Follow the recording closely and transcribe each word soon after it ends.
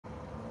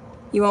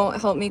You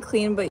won't help me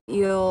clean, but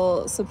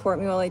you'll support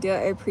me while I do it.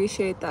 I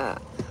appreciate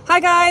that. Hi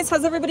guys,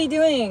 how's everybody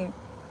doing?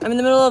 I'm in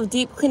the middle of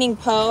deep cleaning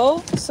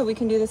Poe, so we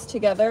can do this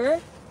together.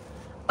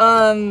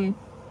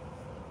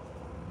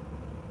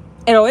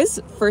 It always,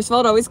 first of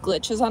all, it always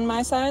glitches on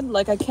my side.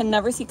 Like, I can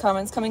never see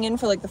comments coming in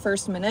for like the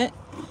first minute.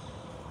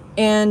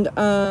 And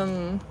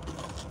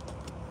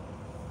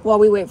while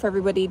we wait for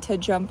everybody to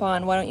jump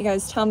on, why don't you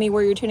guys tell me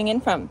where you're tuning in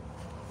from?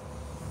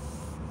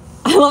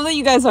 I love that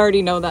you guys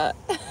already know that.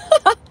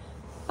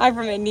 Hi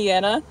from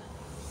Indiana.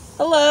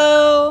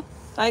 Hello.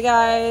 Hi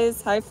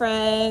guys. Hi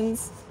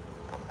friends.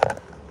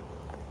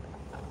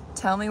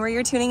 Tell me where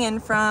you're tuning in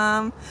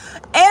from.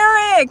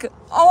 Eric!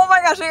 Oh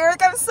my gosh,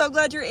 Eric, I'm so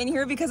glad you're in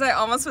here because I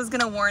almost was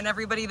gonna warn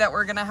everybody that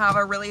we're gonna have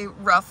a really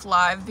rough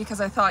live because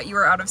I thought you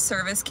were out of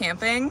service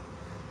camping.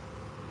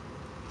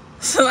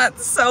 So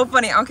that's so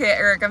funny. Okay,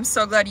 Eric, I'm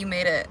so glad you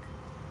made it.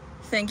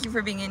 Thank you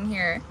for being in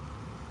here.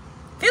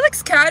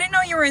 Felix Cat, I didn't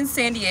know you were in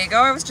San Diego.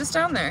 I was just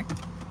down there.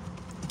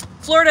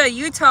 Florida,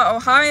 Utah,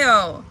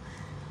 Ohio,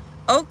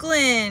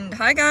 Oakland.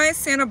 Hi guys,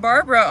 Santa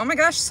Barbara. Oh my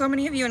gosh, so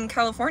many of you in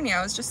California.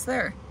 I was just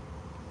there.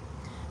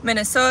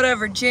 Minnesota,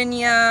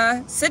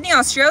 Virginia, Sydney,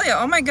 Australia.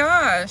 Oh my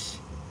gosh.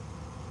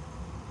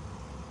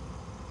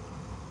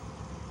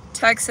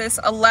 Texas,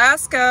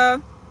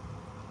 Alaska.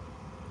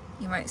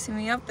 You might see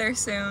me up there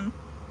soon.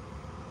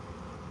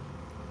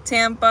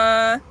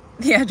 Tampa,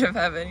 the edge of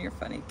heaven. You're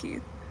funny,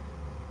 Keith.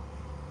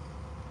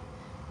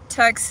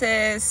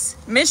 Texas,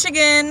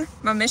 Michigan.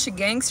 My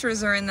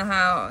Michigangsters are in the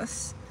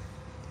house.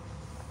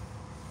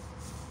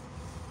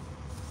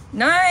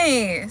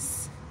 Nice.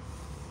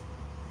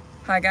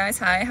 Hi guys,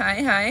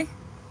 hi.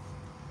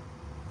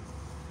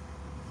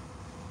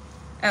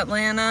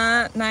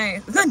 Atlanta,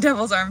 nice. The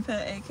Devil's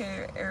Armpit,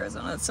 aka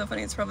Arizona. It's so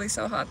funny, it's probably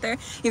so hot there.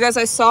 You guys,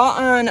 I saw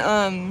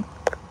on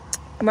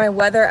my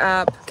weather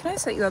app, can I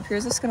set you up here?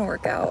 Is this gonna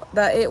work out?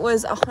 That it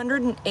was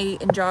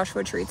 108 in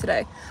Joshua Tree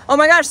today. Oh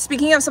my gosh,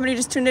 speaking of, somebody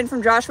just tuned in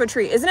from Joshua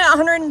Tree. Isn't it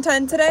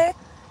 110 today?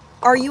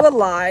 Are you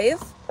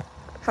alive?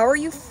 How are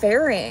you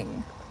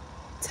faring?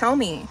 Tell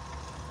me.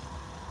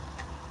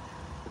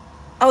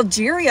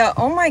 Algeria,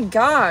 oh my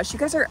gosh, you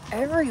guys are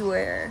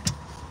everywhere.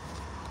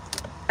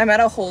 I'm at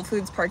a Whole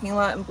Foods parking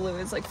lot and Blue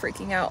is like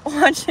freaking out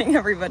watching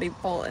everybody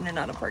pull in and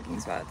out of parking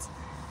spots.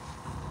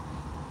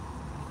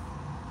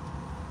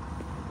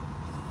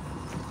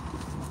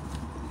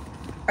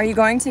 Are you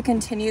going to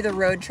continue the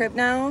road trip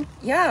now?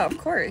 Yeah, of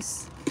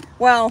course.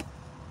 Well,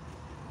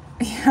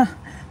 yeah,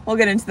 we'll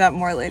get into that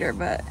more later,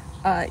 but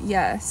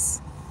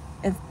yes.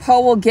 If Poe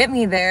will get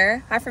me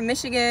there. Hi from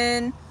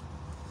Michigan.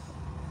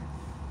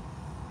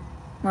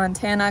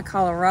 Montana,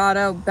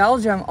 Colorado,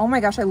 Belgium. Oh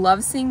my gosh, I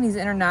love seeing these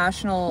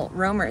international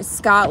roamers.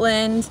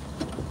 Scotland.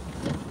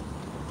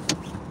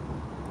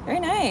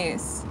 Very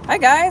nice. Hi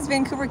guys,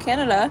 Vancouver,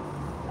 Canada.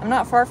 I'm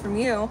not far from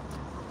you.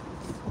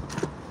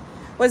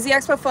 Was the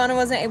expo fun? I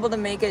wasn't able to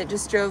make it,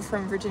 just drove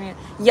from Virginia.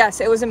 Yes,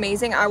 it was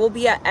amazing. I will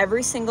be at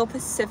every single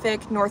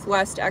Pacific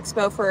Northwest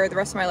expo for the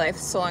rest of my life,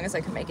 so long as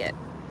I can make it.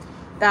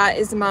 That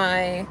is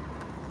my,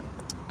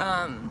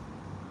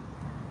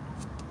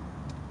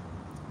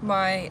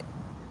 my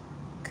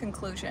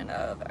conclusion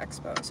of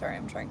expo. Sorry,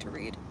 I'm trying to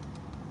read.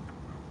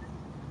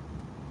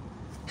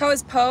 How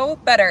is Poe?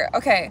 Better.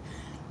 Okay.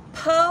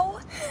 Poe.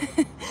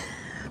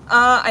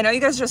 I know you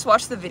guys just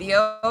watched the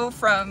video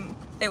from,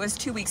 it was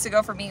 2 weeks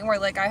ago for me, where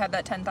like I had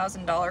that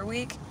 $10,000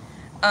 week.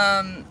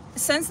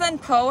 Since then,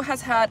 Poe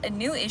has had a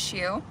new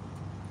issue,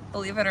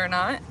 believe it or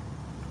not.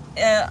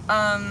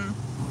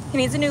 He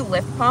needs a new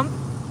lift pump.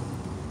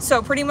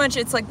 So pretty much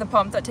it's like the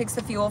pump that takes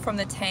the fuel from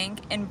the tank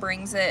and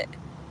brings it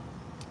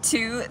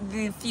to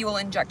the fuel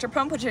injector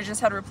pump, which I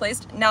just had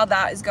replaced. Now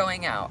that is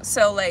going out.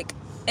 So like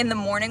in the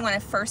morning when I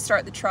first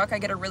start the truck, I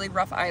get a really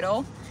rough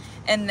idle.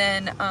 And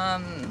then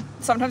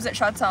sometimes it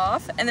shuts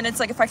off, and then it's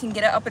like if I can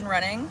get it up and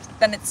running,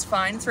 then it's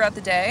fine throughout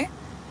the day.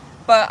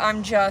 But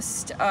I'm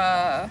just,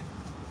 yeah,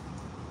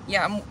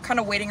 I'm kind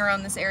of waiting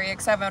around this area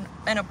because I have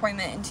an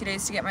appointment in 2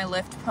 days to get my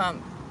lift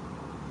pump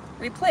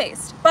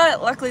replaced.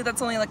 But luckily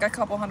that's only like a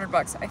couple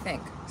 $100, I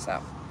think.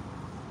 So,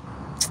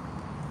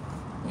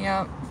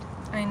 yeah,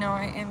 I know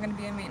I am going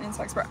to be a maintenance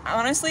expert.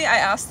 Honestly, I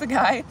asked the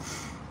guy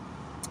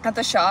at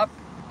the shop,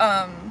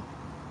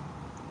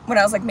 when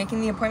I was like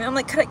making the appointment, I'm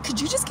like,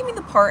 could you just give me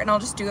the part and I'll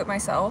just do it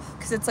myself?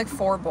 Because it's like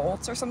 4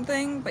 bolts or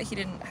something, but he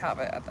didn't have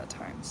it at that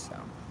time, so.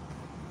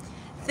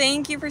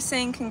 Thank you for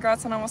saying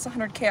congrats on almost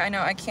 100K. I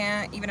know, I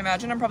can't even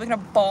imagine. I'm probably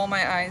gonna bawl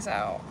my eyes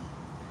out.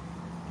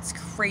 It's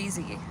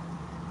crazy.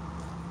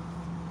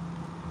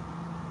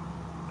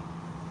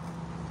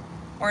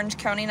 Orange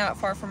County, not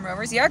far from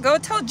Rovers. Yeah, go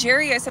tell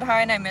Jerry I said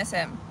hi and I miss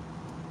him.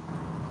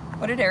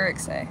 What did Eric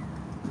say?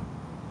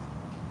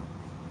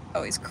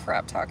 Oh, he's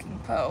crap talking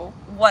Poe.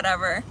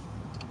 Whatever.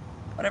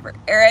 Whatever.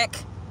 Eric.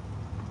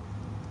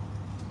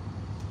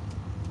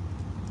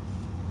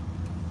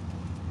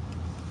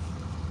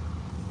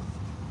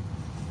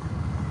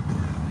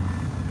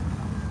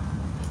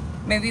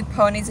 Maybe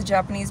Poe needs a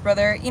Japanese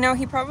brother. You know,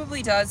 he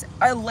probably does.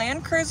 A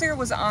Land Cruiser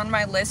was on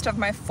my list of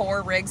my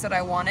 4 rigs that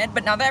I wanted,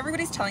 but now that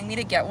everybody's telling me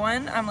to get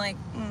one, I'm like,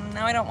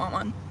 Now I don't want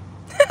one.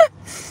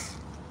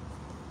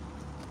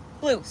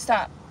 Blue,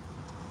 stop.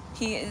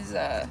 He is,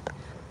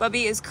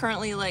 Bubby is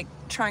currently like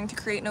trying to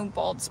create no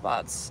bald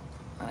spots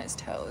on his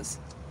toes,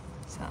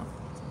 so.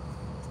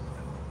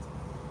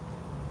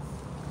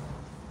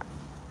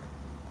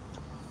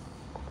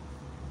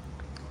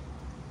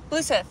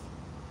 Blue Sith,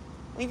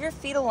 leave your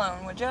feet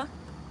alone, would ya?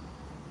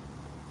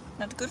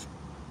 Not good.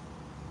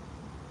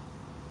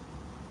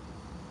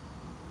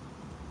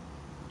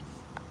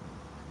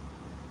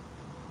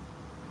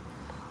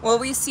 Will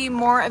we see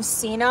more of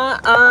Cena?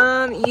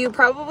 You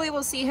probably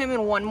will see him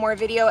in one more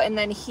video, and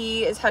then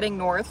he is heading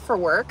north for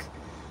work.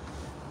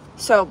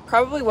 So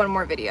probably one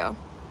more video,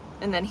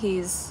 and then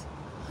he's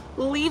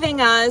leaving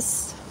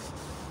us.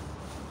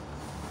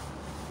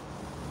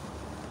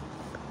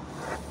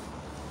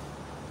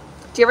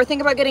 Do you ever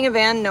think about getting a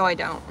van? No, I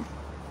don't.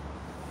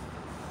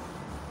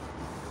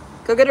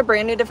 Go get a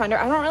brand new Defender.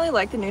 I don't really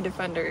like the new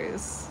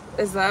Defenders.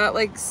 Is that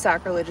like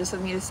sacrilegious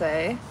of me to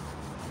say?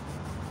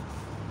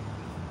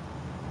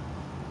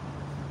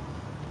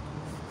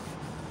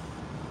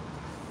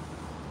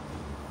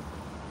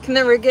 Can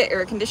the rig get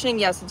air conditioning?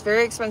 Yes, it's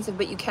very expensive,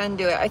 but you can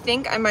do it. I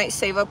think I might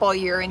save up all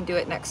year and do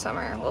it next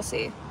summer. We'll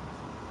see.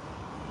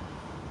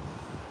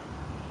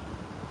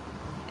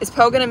 Is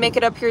Poe gonna make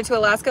it up here to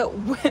Alaska?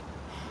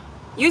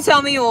 You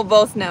tell me, we'll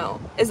both know.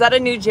 Is that a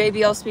new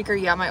JBL speaker?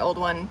 Yeah, my old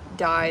one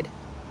died.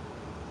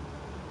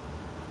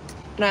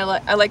 And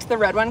I liked the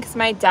red one because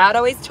my dad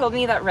always told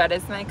me that red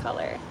is my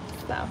color.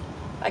 So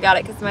I got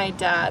it because my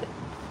dad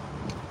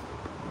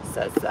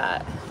says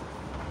that.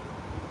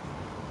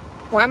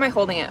 Why am I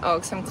holding it? Oh,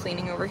 because I'm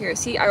cleaning over here.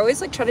 See, I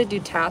always like try to do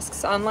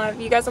tasks on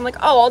live, you guys. I'm like,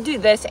 oh, I'll do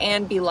this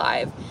and be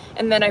live.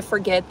 And then I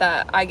forget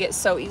that I get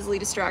so easily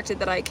distracted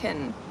that I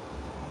can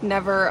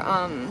never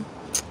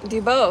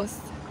do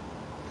both.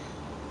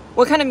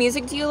 What kind of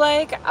music do you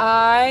like?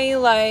 I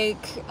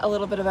like a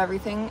little bit of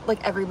everything.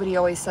 Like everybody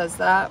always says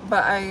that,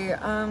 but I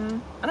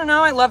don't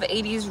know. I love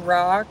 80s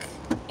rock,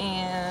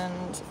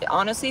 and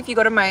honestly, if you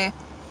go to my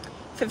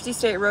 50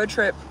 state road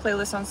trip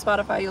playlist on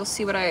Spotify, you'll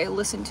see what I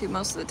listen to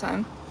most of the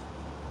time.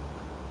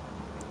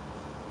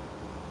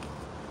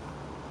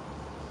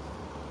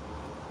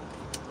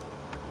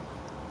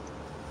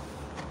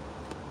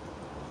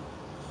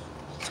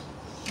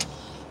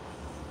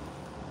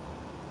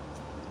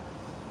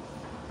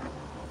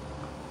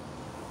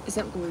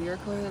 Isn't blue your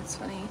color? That's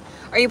funny.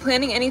 Are you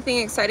planning anything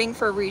exciting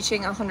for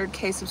reaching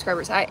 100K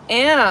subscribers? I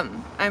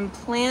am. I'm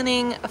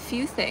planning a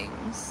few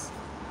things.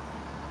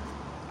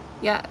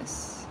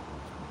 Yes.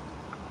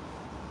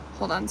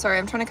 Hold on. Sorry,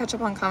 I'm trying to catch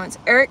up on comments.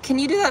 Eric, can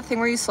you do that thing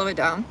where you slow it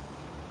down?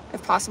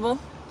 If possible,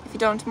 if you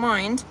don't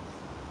mind.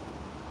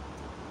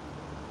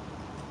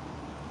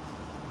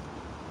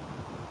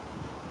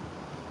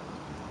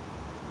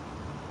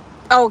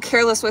 Oh,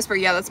 Careless Whisper.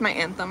 Yeah, that's my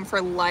anthem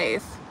for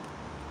life.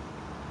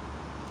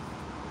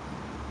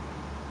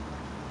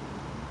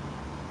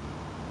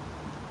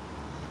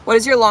 What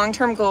is your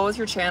long-term goal with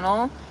your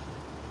channel?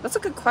 That's a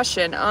good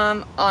question.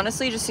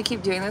 Honestly, just to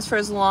keep doing this for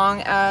as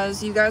long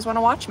as you guys want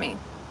to watch me.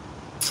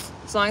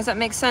 As long as that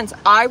makes sense.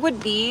 I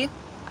would be,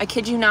 I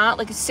kid you not,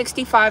 like a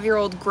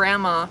 65-year-old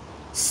grandma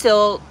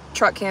still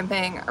truck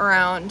camping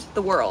around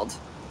the world.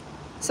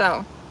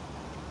 So,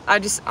 I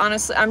just,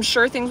 honestly, I'm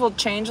sure things will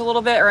change a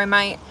little bit, or I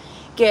might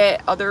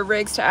get other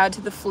rigs to add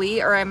to the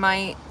fleet, or I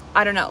might,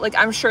 I don't know. Like,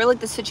 I'm sure,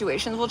 like, the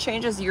situations will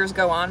change as years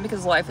go on,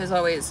 because life is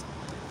always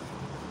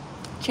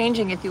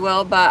changing, if you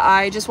will, but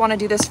I just want to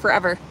do this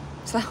forever.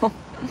 So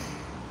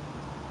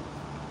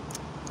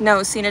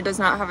no, Cena does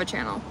not have a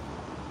channel.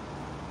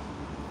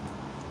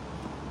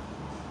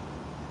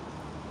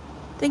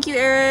 Thank you,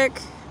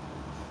 Eric.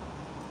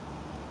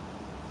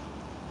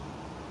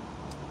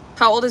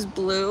 How old is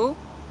Blue?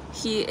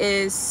 He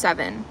is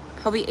 7.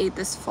 He'll be 8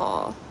 this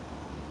fall.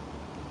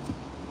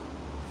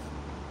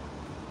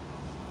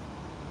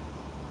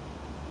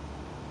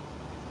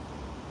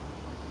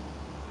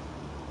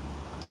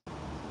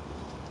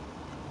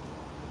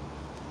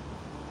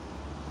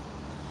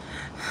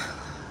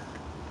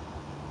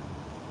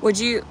 Would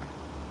you,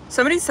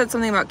 somebody said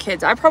something about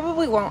kids. I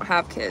probably won't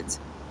have kids.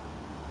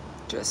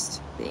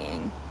 Just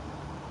being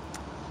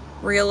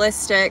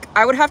realistic.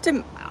 I would have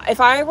to,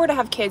 if I were to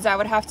have kids, I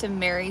would have to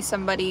marry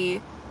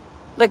somebody,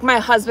 like my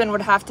husband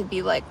would have to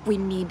be like, we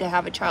need to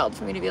have a child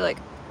for me to be like,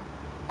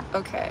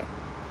 okay.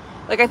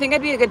 Like I think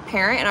I'd be a good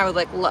parent, and I would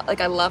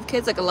like I love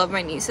kids, like I love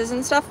my nieces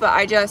and stuff, but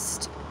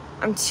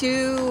I'm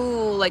too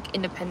like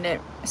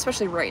independent,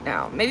 especially right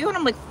now. Maybe when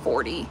I'm like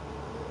 40,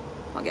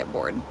 I'll get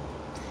bored.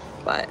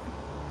 But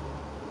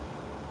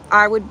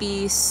I would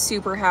be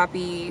super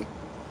happy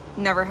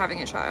never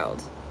having a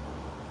child.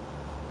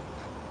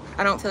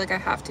 I don't feel like I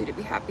have to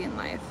be happy in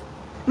life.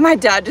 My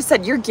dad just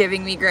said, you're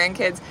giving me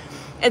grandkids.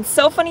 It's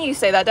so funny you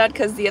say that, Dad,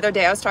 because the other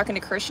day I was talking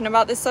to Christian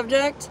about this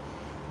subject,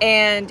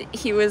 and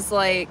he was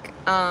like,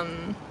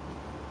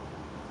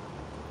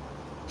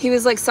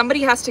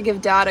 somebody has to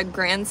give Dad a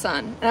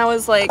grandson. And I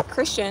was like,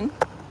 Christian,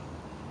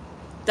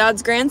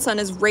 Dad's grandson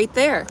is right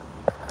there.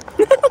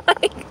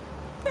 Like,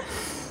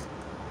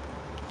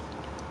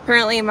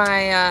 apparently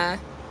my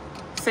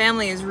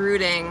family is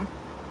rooting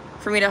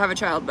for me to have a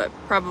child, but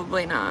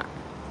probably not.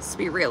 Let's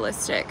be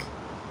realistic.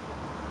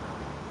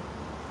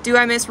 Do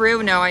I miss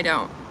Rue? No, I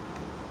don't.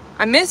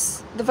 I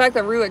miss the fact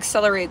that Rue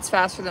accelerates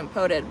faster than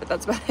Po did, but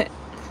that's about it.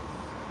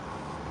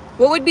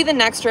 What would be the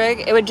next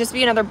rig? It would just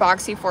be another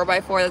boxy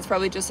 4x4 that's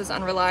probably just as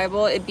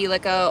unreliable. It'd be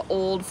like a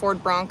old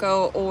Ford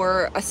Bronco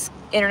or a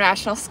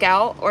International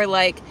Scout, or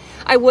like,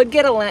 I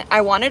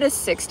wanted a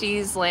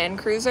 60s Land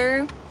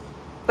Cruiser,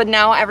 but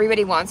now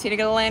everybody wants me to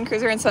get a Land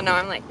Cruiser, and so now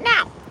I'm like,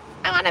 no,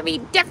 I want to be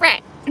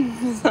different.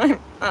 So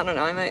I don't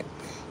know, I might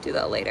do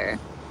that later.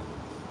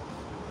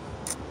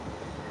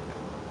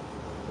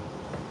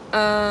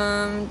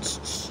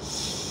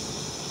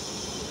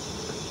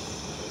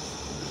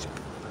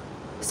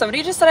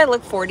 Somebody just said I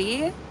look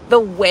 40. The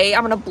way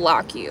I'm gonna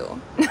block you.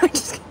 No, I'm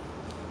just kidding.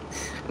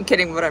 I'm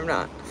kidding, but I'm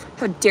not.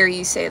 How dare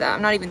you say that?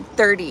 I'm not even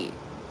 30.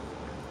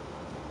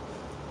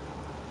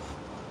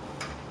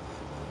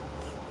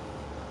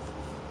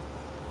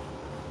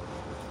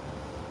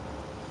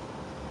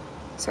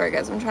 Sorry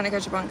guys, I'm trying to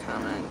catch up on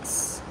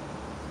comments.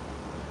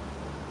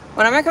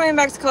 When am I coming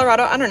back to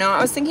Colorado? I don't know.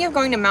 I was thinking of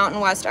going to Mountain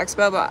West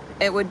Expo, but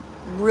it would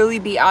really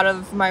be out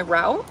of my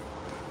route,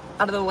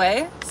 out of the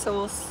way. So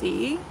we'll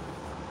see.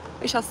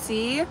 We shall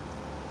see.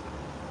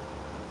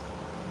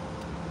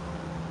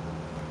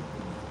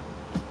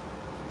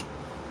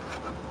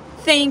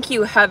 Thank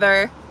you,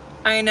 Heather.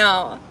 I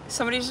know.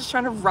 Somebody's just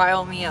trying to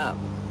rile me up.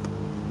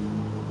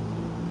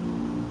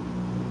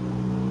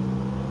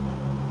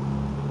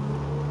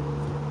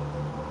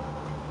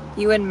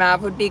 You and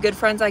Mav would be good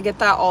friends. I get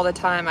that all the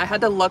time. I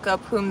had to look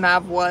up who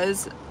Mav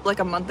was like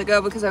a month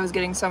ago because I was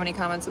getting so many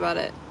comments about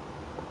it.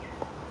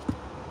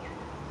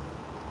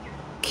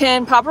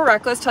 Can Papa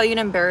Reckless tell you an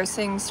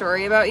embarrassing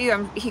story about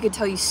you? He could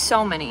tell you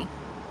so many.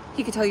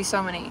 He could tell you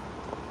so many.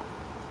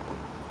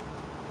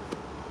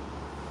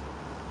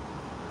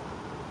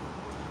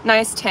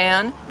 Nice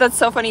tan. That's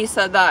so funny you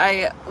said that.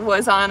 I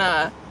was on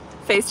a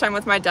FaceTime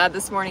with my dad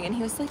this morning and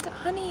he was like,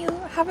 honey, you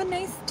have a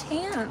nice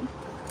tan.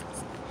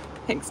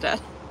 Thanks,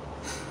 Dad.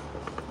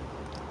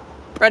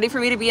 Ready for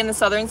me to be in the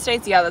southern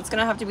states? Yeah, that's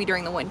gonna have to be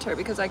during the winter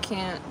because I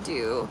can't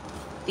do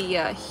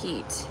the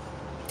heat.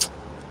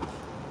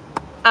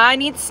 I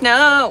need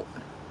snow.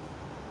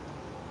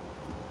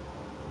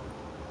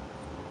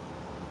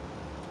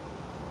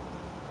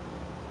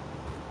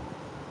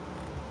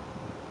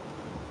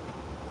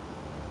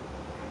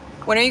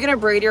 When are you gonna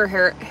braid your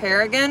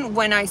hair again?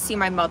 When I see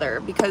my mother,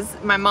 because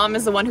my mom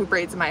is the one who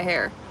braids my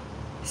hair.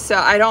 So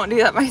I don't do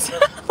that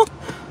myself.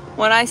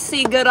 When I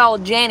see good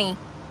old Jenny,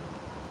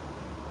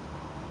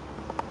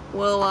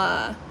 we'll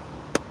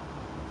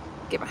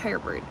get my hair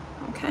braided,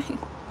 okay?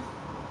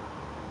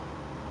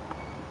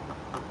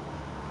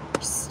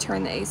 Just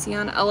turn the AC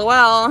on.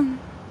 LOL.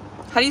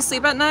 How do you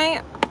sleep at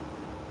night?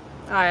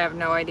 I have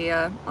no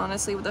idea,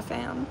 honestly, with a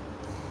fan.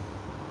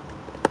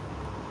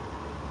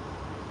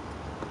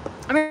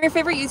 I'm your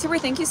favorite YouTuber.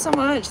 Thank you so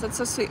much. That's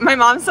so sweet. My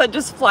mom said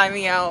just fly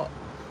me out.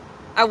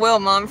 I will,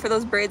 Mom. For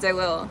those braids, I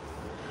will.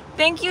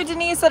 Thank you,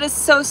 Denise. That is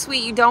so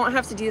sweet. You don't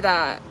have to do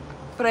that.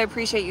 But I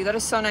appreciate you. That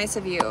is so nice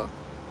of you.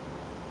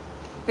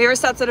 Have you ever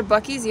stopped at a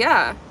Buc-ee's?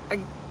 Yeah. I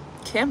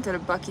camped at a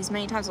Buc-ee's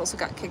many times. Also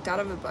got kicked out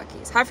of a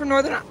Buc-ee's. Hi from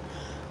Northern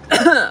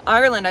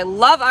Ireland. I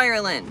love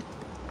Ireland.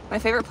 My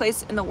favorite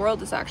place in the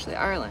world is actually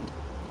Ireland.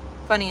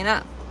 Funny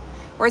enough.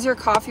 Where's your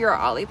coffee or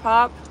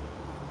Olipop?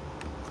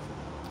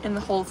 In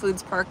the Whole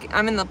Foods park.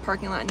 I'm in the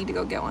parking lot. I need to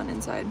go get one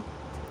inside.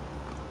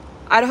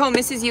 Idaho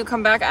misses you.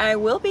 Come back. I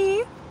will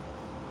be.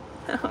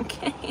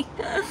 Okay.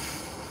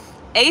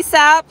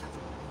 ASAP.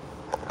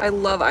 I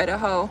love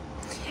Idaho.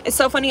 It's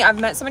so funny. I've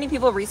met so many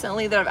people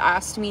recently that have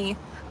asked me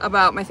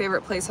about my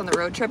favorite place on the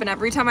road trip, and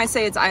every time I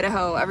say it's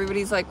Idaho,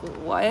 everybody's like,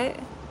 what?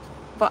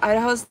 But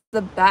Idaho's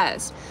the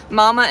best.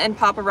 Mama and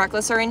Papa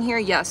Reckless are in here.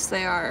 Yes,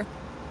 they are.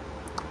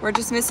 We're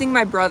just missing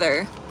my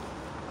brother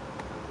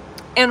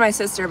and my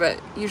sister, but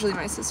usually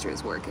my sister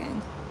is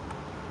working.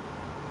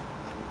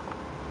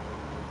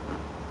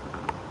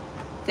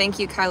 Thank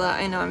you, Kyla.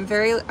 I know I'm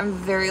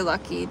very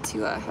lucky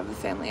to have the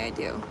family I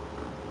do.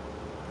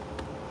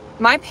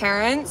 My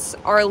parents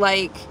are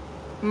like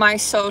my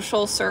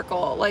social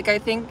circle. Like, I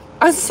think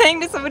I was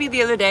saying to somebody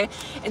the other day,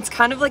 it's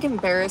kind of like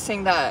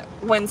embarrassing that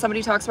when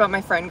somebody talks about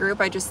my friend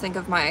group, I just think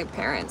of my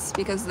parents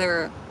because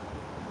they're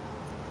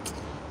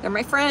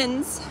my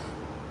friends.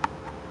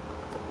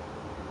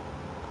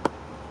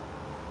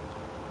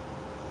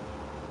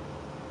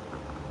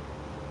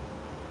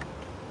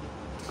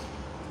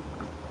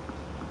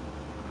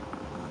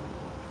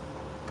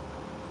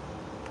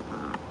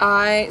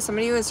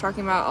 Somebody was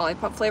talking about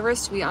Olipop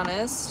flavors. To be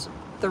honest,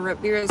 the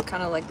root beer is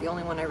kind of like the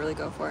only one I really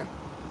go for.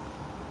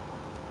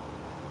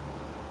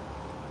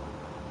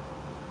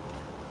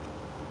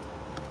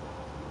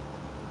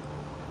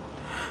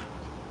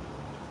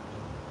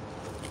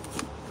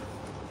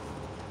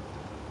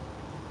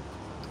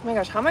 Oh my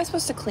gosh, how am I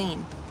supposed to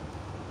clean?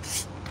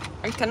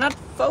 I cannot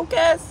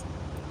focus.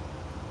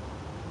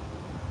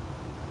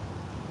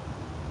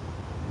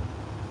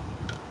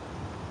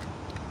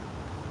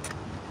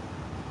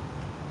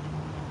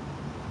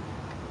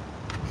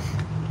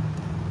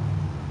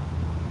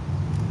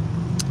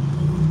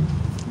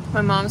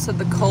 My mom said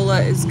the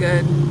cola is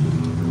good.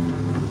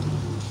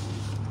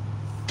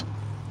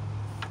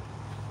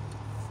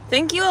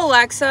 Thank you,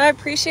 Alexa. I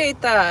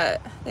appreciate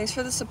that. Thanks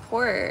for the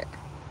support.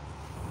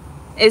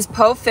 Is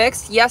Poe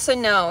fixed? Yes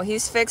and no.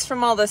 He's fixed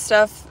from all the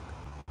stuff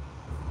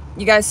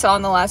you guys saw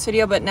in the last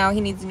video, but now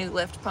he needs a new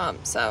lift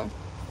pump, so.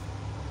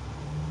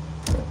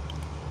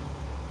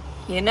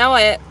 You know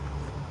it.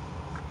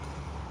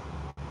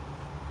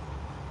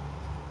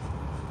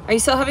 Are you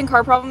still having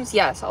car problems?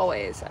 Yes,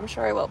 always. I'm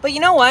sure I will. But you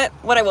know what?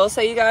 What I will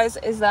say, you guys,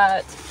 is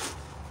that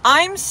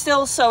I'm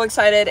still so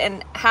excited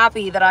and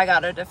happy that I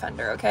got a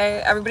Defender,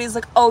 okay? Everybody's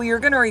like, oh, you're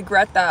gonna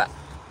regret that.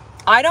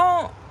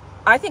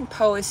 I think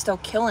Poe is still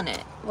killing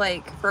it.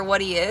 Like, for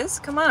what he is,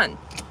 come on.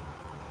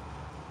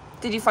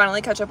 Did you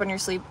finally catch up on your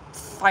sleep?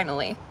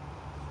 Finally.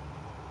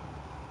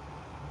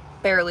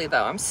 Barely,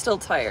 though. I'm still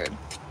tired.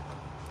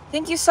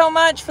 Thank you so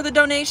much for the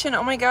donation.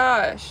 Oh my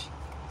gosh.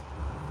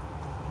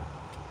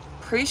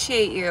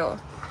 Appreciate you.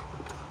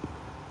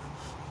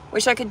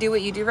 Wish I could do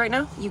what you do right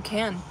now? You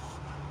can.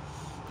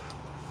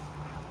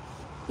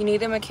 You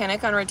need a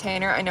mechanic on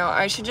retainer? I know.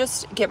 I should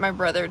just get my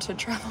brother to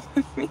travel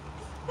with me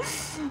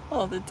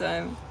all the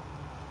time.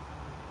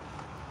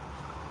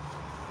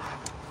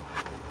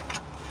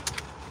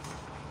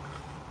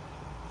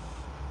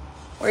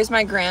 Where's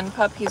my grand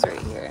pup? He's right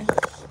here.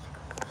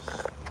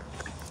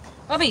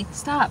 Bubby,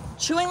 stop.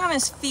 Chewing on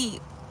his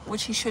feet,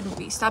 which he shouldn't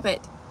be. Stop it.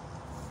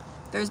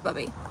 There's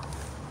Bubby.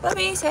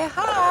 Bubby, say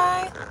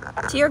hi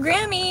to your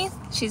Grammy.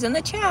 She's in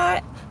the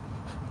chat.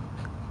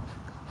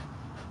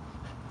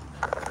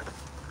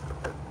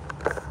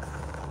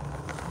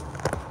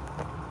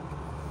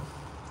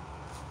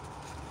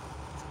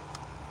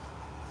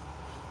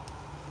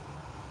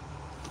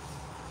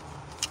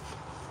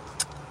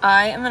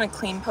 I am gonna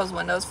clean Poe's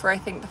windows for, I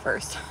think, the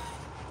first time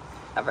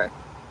ever.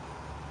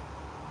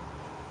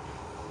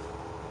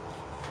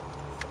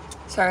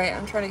 Sorry,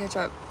 I'm trying to catch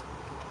up.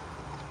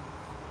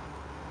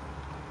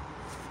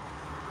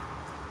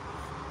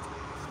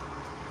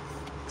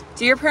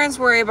 Do your parents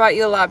worry about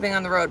you a lot being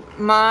on the road?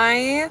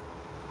 My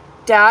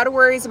dad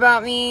worries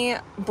about me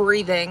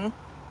breathing,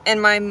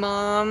 and my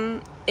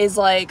mom is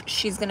like,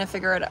 she's gonna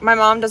figure it out. My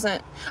mom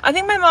doesn't. I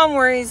think my mom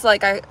worries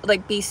like,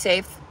 be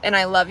safe and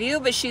I love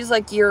you, but she's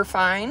like, you're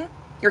fine,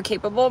 you're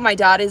capable. My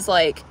dad is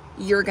like,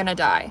 you're gonna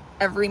die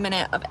every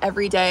minute of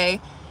every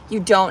day. You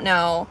don't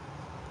know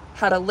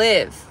how to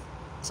live.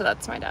 So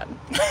that's my dad.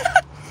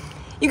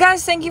 You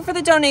guys, thank you for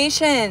the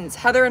donations.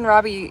 Heather and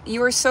Robbie,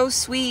 you are so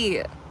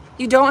sweet.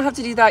 You don't have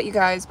to do that, you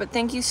guys, but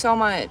thank you so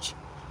much.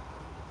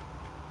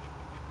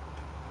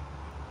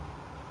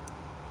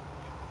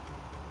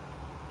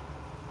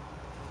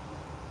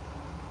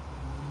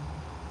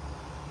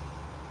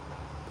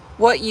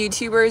 What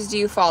YouTubers do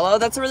you follow?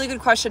 That's a really good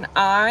question.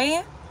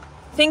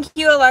 Thank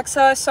you,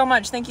 Alexa, so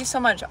much. Thank you so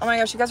much. Oh my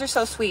gosh, you guys are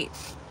so sweet.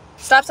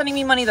 Stop sending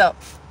me money, though.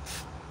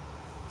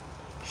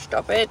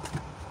 Stop it.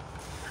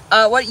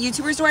 What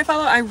YouTubers do I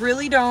follow? I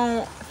really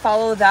don't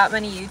follow that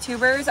many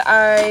YouTubers.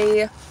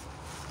 I'm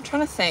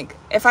trying to think.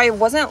 If I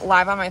wasn't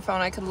live on my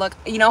phone, I could look.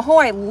 You know who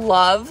I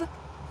love?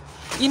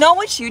 You know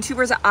which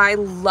YouTubers I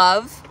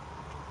love?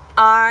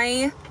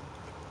 I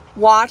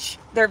watch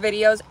their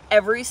videos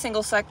every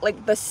single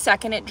like the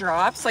second it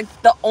drops. Like,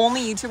 the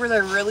only YouTubers I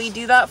really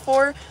do that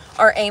for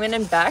are Eamon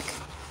and Beck.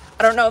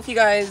 I don't know if you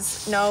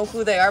guys know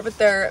who they are, but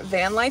they're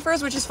van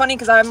lifers, which is funny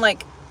because I'm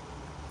like,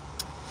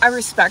 I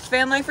respect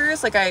van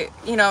lifers. Like,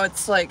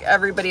 it's like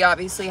everybody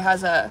obviously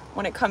has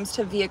when it comes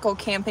to vehicle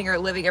camping or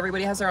living,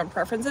 everybody has their own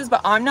preferences,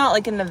 but I'm not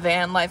like in the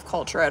van life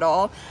culture at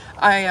all.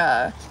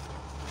 I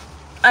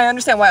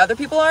understand why other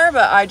people are,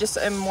 but I just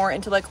am more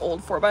into like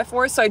old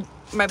 4x4. So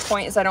my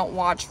point is I don't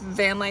watch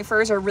van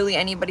lifers or really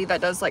anybody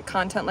that does like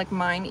content like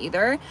mine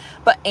either.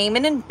 But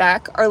Eamon and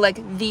Beck are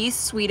like the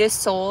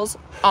sweetest souls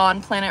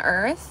on planet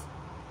Earth.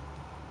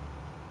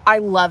 I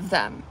love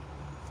them.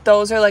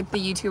 Those are like the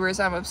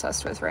YouTubers I'm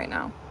obsessed with right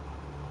now.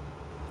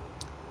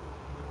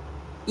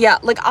 Yeah,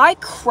 like I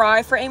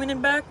cry for Eamon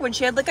and Beck. When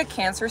she had like a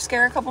cancer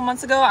scare a couple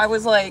months ago, I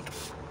was like,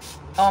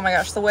 oh my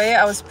gosh, the way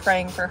I was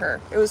praying for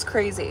her. It was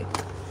crazy.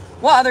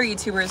 What other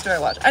YouTubers do I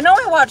watch? I know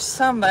I watch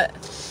some, but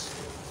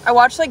I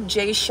watch like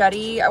Jay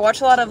Shetty. I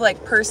watch a lot of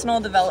like personal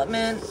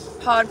development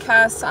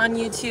podcasts on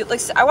YouTube. Like,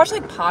 I watch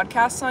like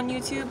podcasts on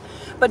YouTube,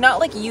 but not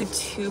like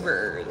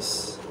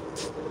YouTubers.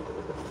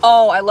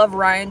 Oh, I love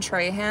Ryan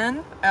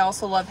Trahan. I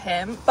also love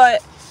him,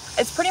 but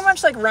it's pretty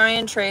much like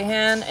Ryan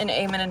Trahan and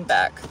Eamon and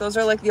Beck. Those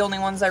are like the only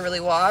ones I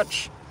really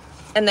watch.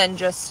 And then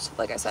just,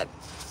 like I said,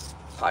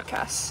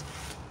 podcasts.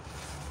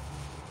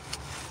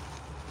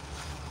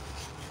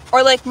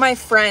 Or like my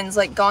friends,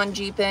 like Gone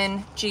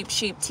Jeepin', Jeep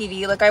Sheep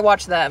TV, like I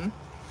watch them.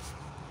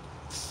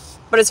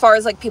 But as far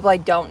as like people I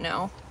don't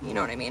know, you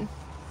know what I mean?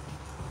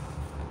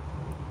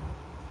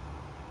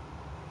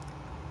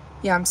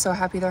 Yeah, I'm so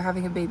happy they're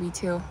having a baby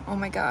too. Oh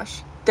my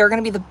gosh. They're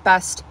gonna be the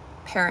best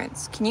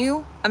parents. Can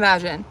you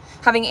imagine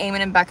having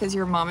Eamon and Beck as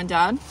your mom and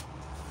dad?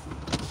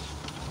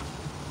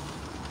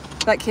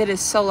 That kid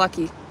is so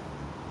lucky.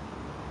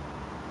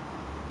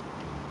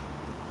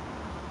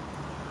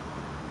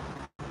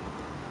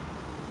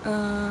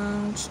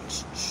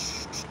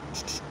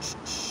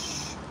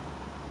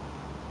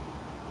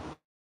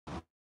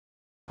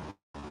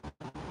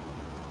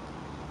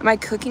 Am I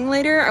cooking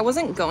later? I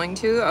wasn't going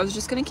to. I was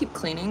just gonna keep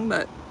cleaning,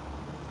 but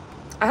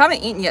I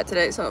haven't eaten yet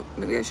today, so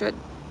maybe I should.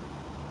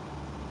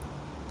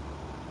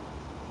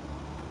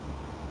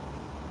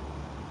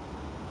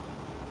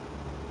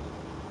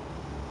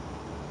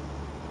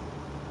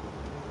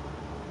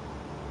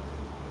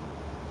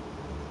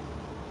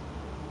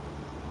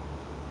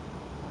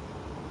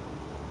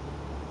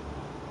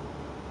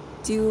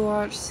 Do you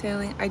watch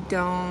Sailing? I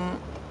don't.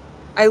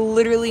 I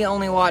literally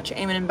only watch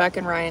Eamon and Beck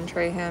and Ryan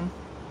Trahan.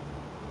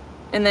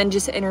 And then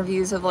just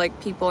interviews of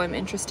like people I'm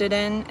interested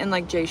in and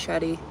like Jay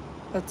Shetty.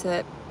 That's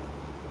it.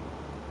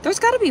 There's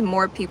gotta be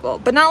more people,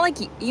 but not like,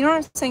 you know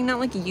what I'm saying? Not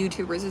like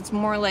YouTubers. It's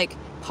more like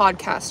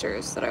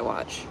podcasters that I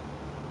watch.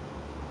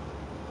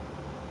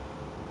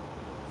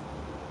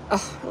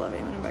 Oh, I love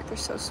Eamon and Beck. They're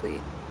so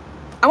sweet.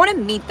 I want to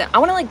meet them. I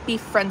want to like be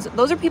friends.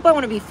 Those are people I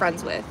want to be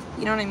friends with.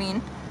 You know what I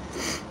mean?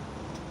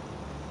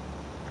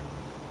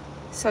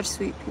 Such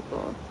sweet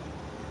people.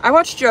 I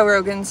watch Joe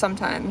Rogan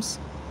sometimes,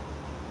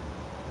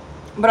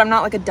 but I'm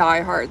not like a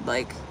diehard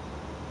like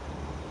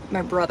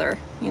my brother,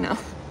 you know.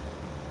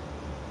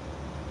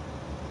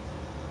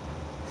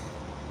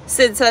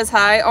 Sid says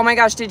hi. Oh my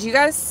gosh, did you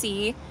guys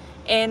see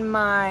in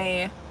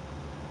my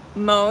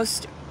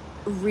most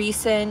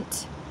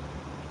recent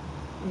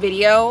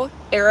video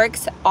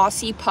Eric's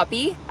Aussie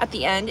puppy at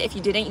the end? If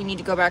you didn't, you need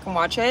to go back and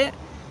watch it.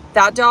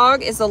 That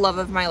dog is the love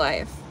of my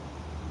life.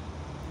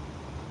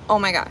 Oh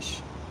my gosh.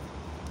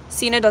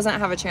 Cena doesn't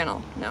have a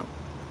channel. No.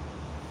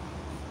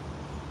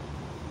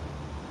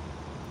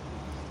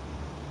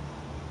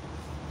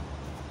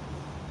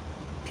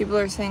 People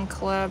are saying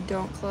collab,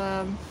 don't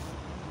collab.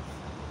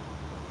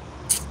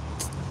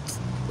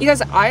 You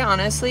guys, I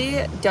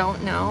honestly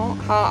don't know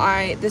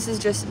how this is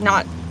just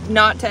not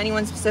to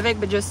anyone specific,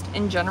 but just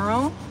in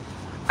general.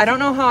 I don't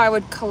know how I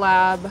would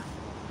collab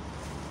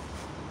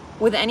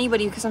with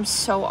anybody because I'm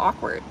so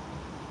awkward.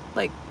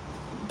 Like,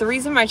 the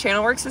reason my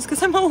channel works is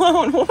because I'm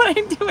alone. What would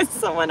I do with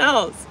someone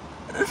else?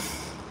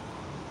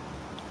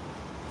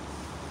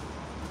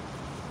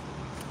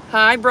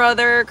 Hi,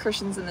 brother.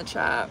 Christian's in the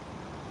chat.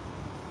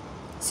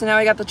 So now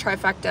we got the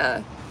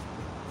trifecta.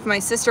 If my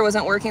sister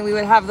wasn't working, we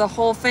would have the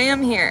whole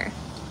fam here.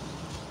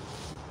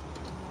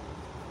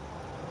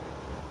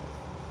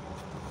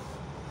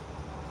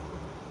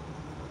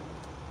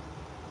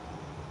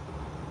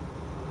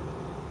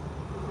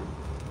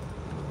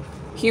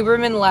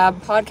 Huberman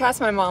Lab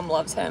podcast. My mom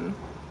loves him.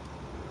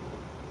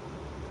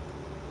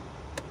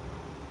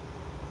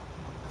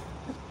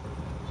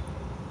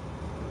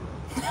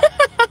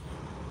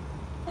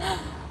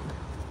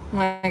 Oh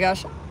my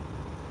gosh.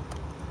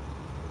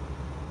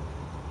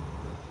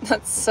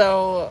 That's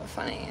so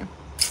funny.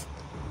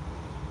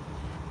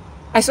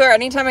 I swear,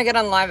 anytime I get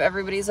on live,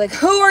 everybody's like,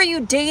 who are you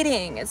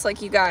dating? It's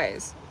like, you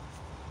guys.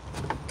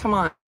 Come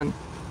on.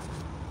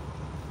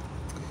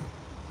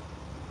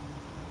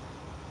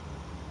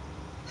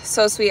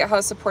 So sweet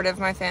how supportive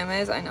my fam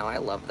is. I know, I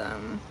love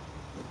them.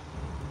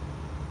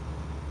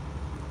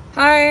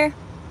 Hi.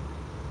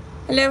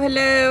 Hello,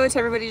 hello. It's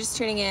everybody just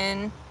tuning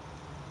in.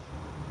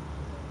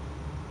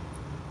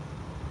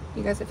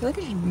 You guys, I feel like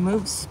I should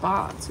move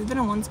spots. We've been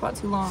in one spot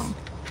too long.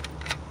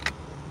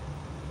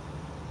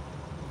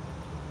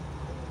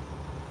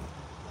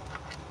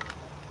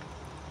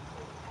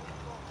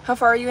 How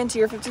far are you into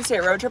your 50-state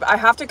road trip? I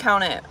have to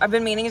count it. I've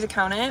been meaning to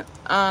count it.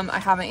 I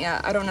haven't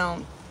yet. I don't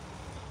know.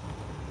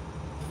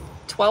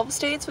 12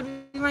 states would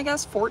be my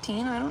guess.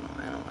 14? I don't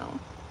know.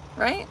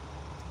 Right?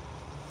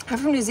 I'm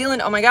from New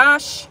Zealand. Oh my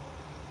gosh.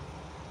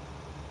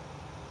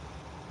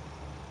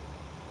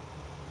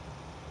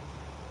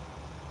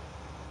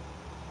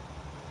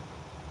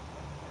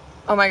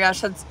 Oh my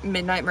gosh, that's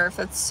Midnight Murph.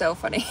 That's so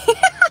funny.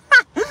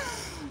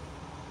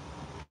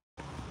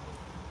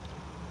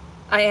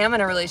 I am in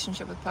a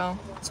relationship with Poe.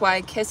 That's why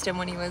I kissed him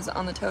when he was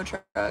on the tow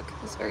truck.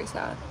 It was very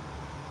sad.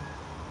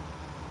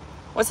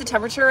 What's the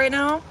temperature right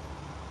now?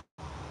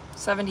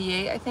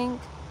 78, I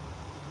think.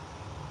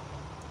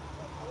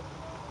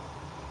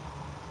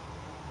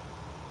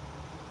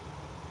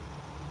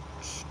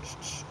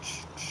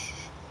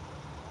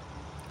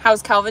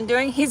 How's Calvin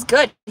doing? He's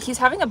good. He's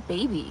having a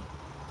baby.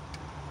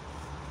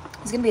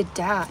 He's gonna be a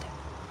dad.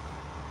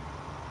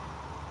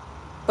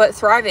 But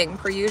thriving,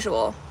 per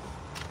usual.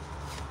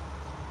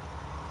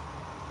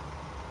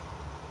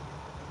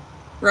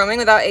 Roaming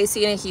without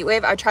AC in a heat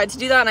wave. I tried to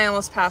do that and I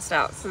almost passed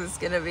out. So it's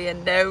gonna be a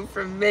no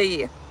from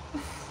me.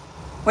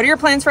 What are your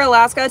plans for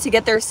Alaska to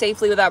get there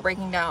safely without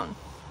breaking down?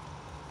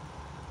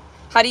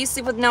 How do you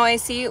sleep with no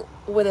AC?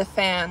 With a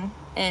fan,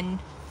 and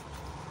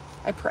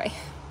I pray.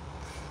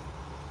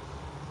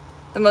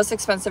 The most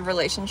expensive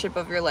relationship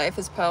of your life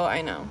is Poe.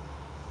 I know.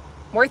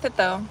 Worth it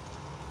though.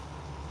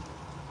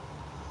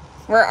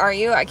 Where are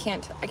you? I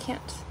can't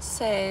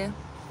say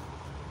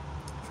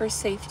for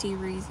safety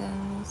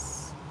reasons.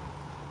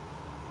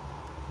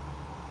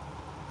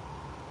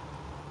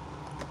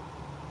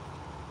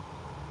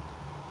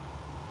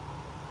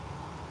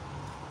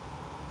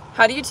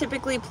 How do you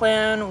typically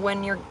plan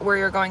when where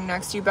you're going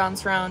next? You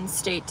bounce around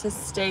state to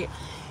state.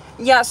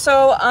 Yeah,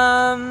 so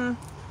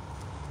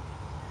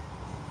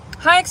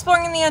hi,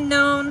 exploring in the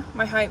unknown,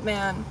 my hype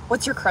man.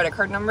 What's your credit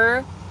card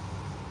number?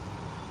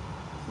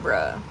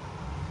 Bruh.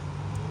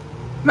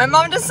 My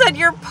mom just said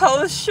you're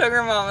post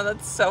sugar mama.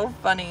 That's so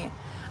funny.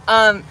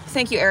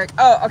 Thank you, Eric.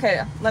 Oh,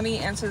 okay. Let me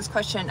answer this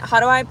question. How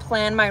do I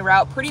plan my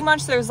route? Pretty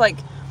much there's like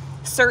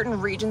certain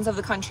regions of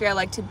the country I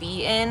like to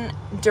be in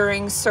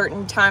during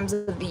certain times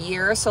of the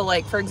year. So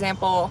like, for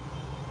example,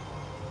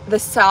 the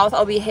South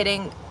I'll be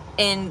hitting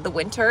in the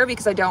winter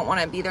because I don't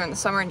want to be there in the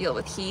summer and deal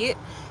with heat.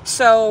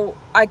 So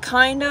I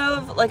kind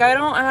of like, I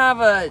don't have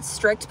a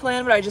strict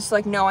plan, but I just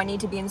like know I need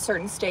to be in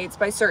certain states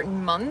by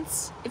certain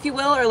months, if you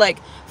will. Or like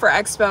for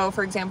Expo,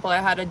 for example, I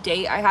had a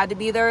date I had to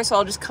be there, so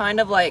I'll just kind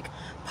of like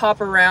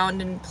pop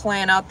around and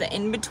plan out the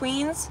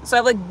in-betweens. So I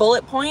have like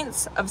bullet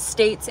points of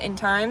states and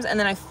times, and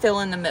then I fill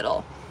in the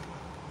middle,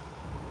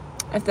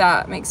 if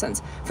that makes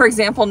sense. For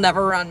example,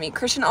 never around me.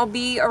 Christian, I'll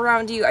be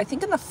around you, I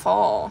think in the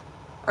fall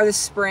or the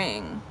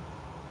spring.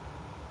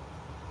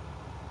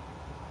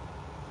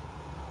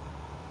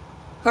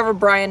 Whoever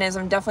Brian is,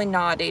 I'm definitely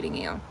not dating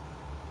you.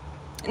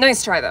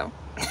 Nice try, though.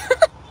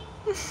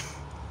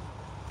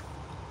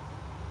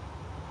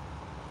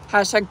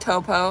 Hashtag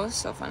Topo.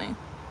 So funny.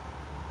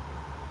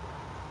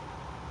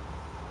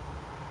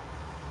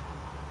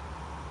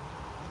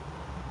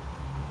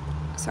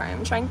 Sorry,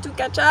 I'm trying to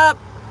catch up.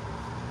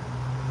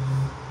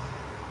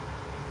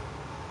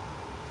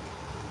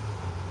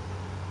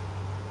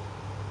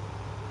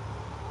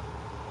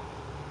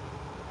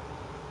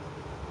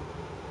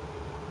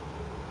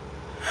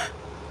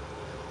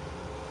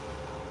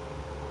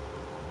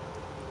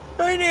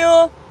 Hi,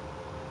 Neil.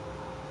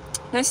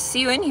 Nice to see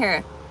you in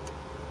here.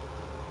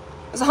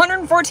 It's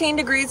 114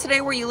 degrees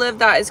today where you live.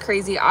 That is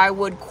crazy. I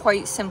would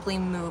quite simply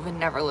move and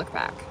never look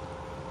back.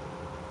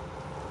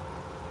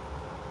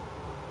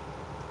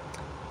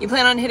 You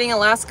plan on hitting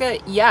Alaska?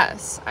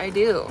 Yes, I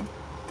do.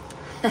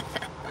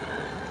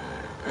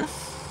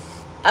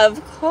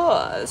 Of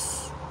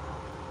course.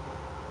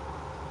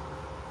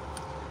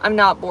 I'm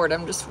not bored.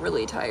 I'm just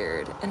really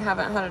tired and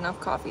haven't had enough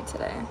coffee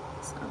today.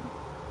 So.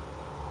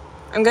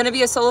 I'm gonna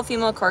be a solo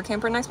female car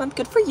camper next month.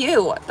 Good for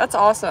you. That's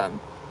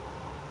awesome.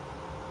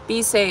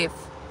 Be safe.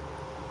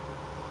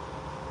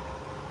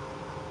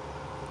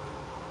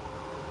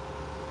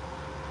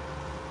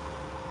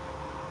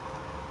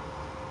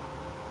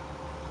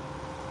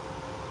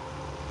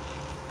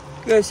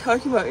 You guys,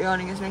 talking about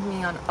yawning is making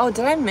me yawn. Oh,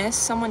 did I miss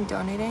someone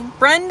donating?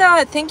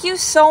 Brenda, thank you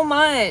so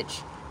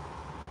much.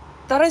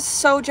 That is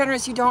so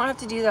generous. You don't have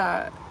to do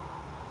that.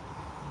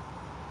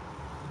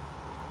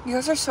 You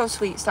guys are so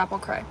sweet. Stop, I'll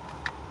cry.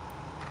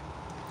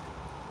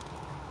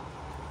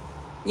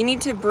 You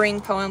need to bring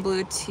Poem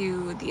Blue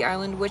to the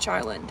island. Which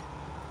island?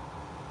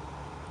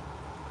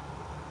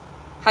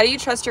 How do you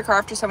trust your car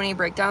after so many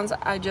breakdowns?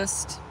 I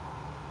just...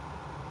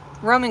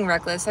 roaming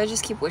reckless. I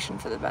just keep wishing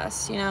for the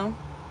best, you know?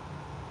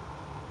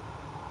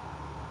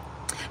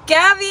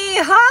 Gabby,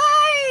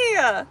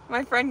 hi!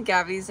 My friend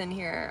Gabby's in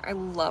here. I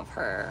love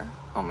her.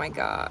 Oh my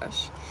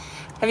gosh.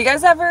 Have you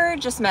guys ever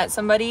just met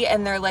somebody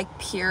and they're like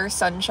pure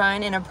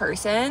sunshine in a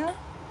person?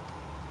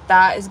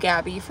 That is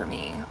Gabby for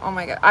me. Oh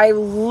my god. I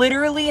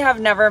literally have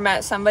never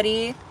met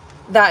somebody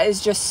that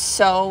is just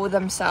so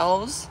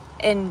themselves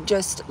and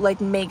just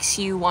like makes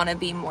you want to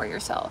be more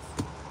yourself.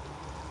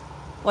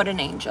 What an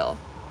angel.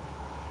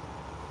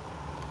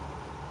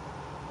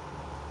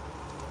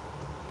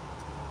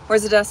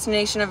 Where's the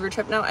destination of your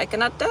trip now? I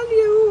cannot tell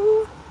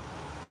you.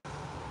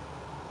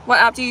 What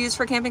app do you use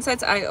for camping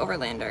sites? I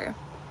Overlander.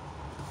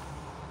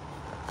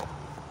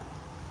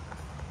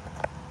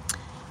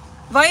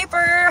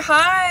 Viper,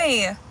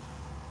 hi.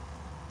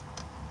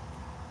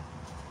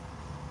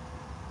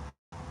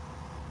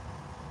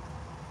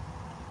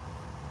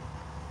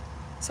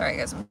 Sorry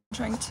guys, I'm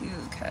trying to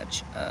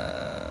catch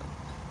up.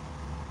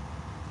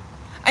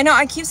 I know,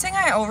 I keep saying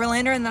I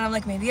Overlander and then I'm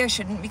like, maybe I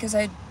shouldn't because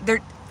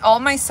all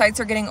my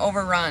sites are getting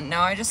overrun.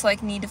 Now I just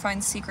like need to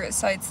find secret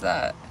sites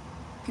that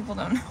people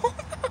don't know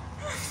about.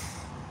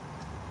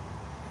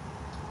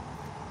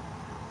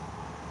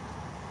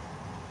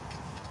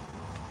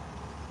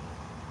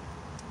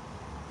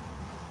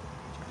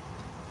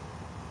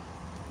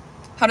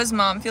 How does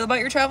mom feel about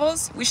your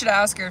travels? We should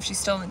ask her if she's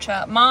still in the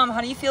chat. Mom, how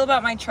do you feel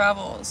about my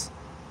travels?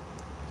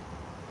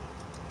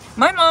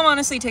 My mom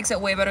honestly takes it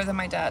way better than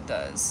my dad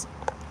does.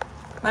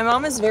 My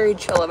mom is very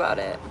chill about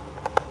it.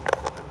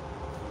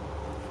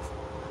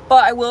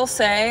 But I will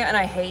say, and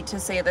I hate to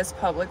say this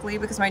publicly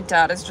because my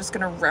dad is just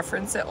gonna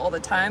reference it all the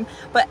time,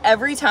 but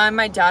every time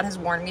my dad has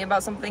warned me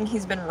about something,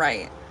 he's been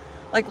right.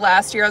 Like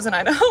last year I was in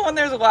Idaho when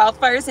there's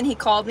wildfires and he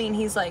called me and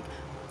he's like,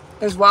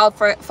 there's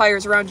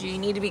wildfires around you. You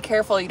need to be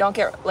careful. You don't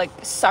get like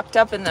sucked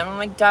up in them. I'm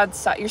like, Dad,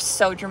 you're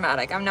so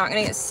dramatic. I'm not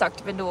gonna get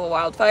sucked up into a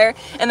wildfire.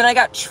 And then I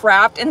got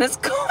trapped in this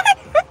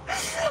corner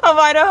of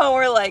Idaho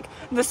where like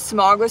the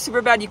smog was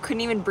super bad. You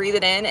couldn't even breathe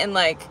it in. And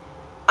like,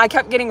 I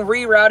kept getting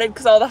rerouted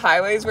because all the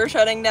highways were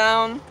shutting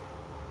down.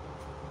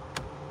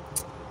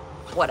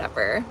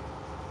 Whatever.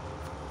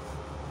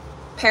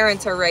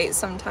 parents are right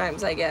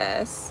sometimes, I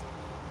guess.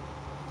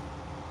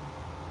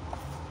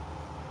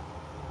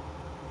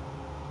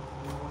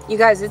 You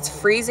guys, it's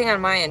freezing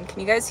on my end. Can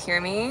you guys hear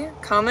me?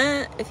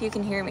 Comment if you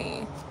can hear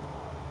me.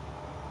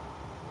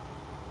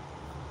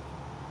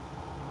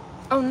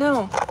 Oh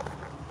no.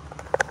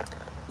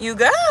 You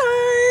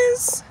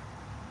guys!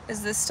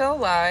 Is this still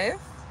live?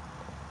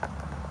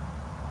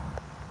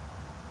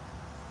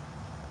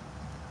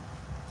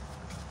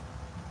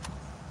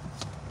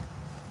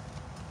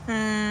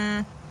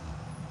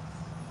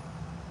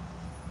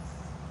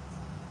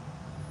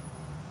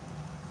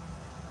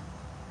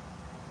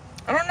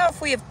 I don't know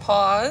if we have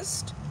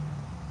paused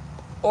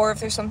or if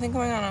there's something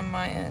going on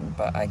my end,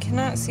 but I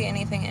cannot see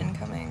anything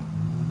incoming.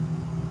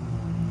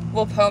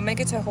 Will Poe make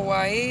it to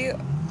Hawaii?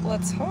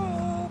 Let's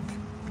hope.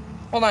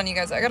 Hold on, you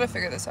guys. I gotta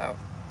figure this out.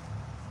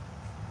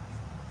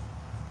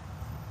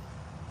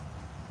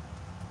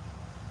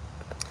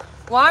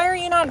 Why are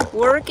you not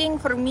working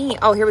for me?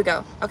 Oh, here we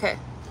go. Okay.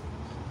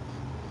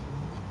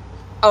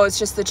 Oh, it's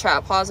just the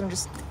chat pause. I'm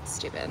just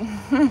stupid.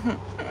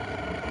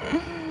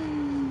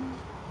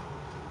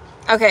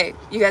 Okay,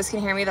 you guys can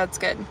hear me? That's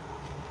good.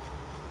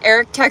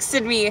 Eric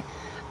texted me,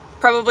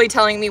 probably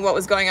telling me what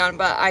was going on,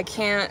 but I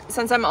can't,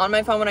 since I'm on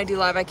my phone when I do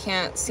live, I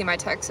can't see my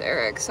text,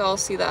 Eric, so I'll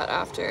see that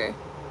after.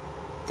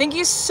 Thank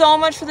you so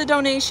much for the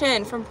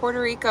donation from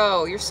Puerto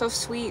Rico. You're so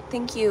sweet.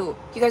 Thank you.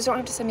 You guys don't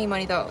have to send me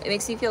money, though. It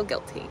makes me feel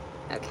guilty.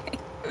 Okay.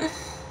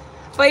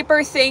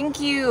 Viper, thank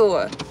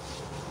you.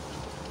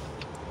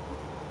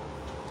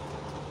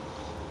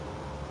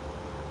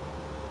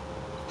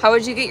 How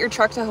would you get your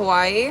truck to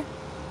Hawaii?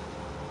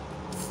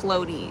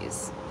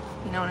 Floaties.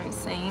 You know what I'm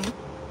saying?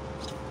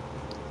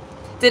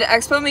 Did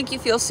Expo make you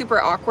feel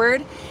super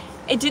awkward?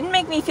 It didn't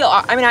make me feel,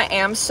 I mean, I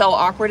am so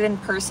awkward in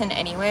person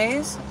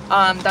anyways.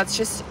 That's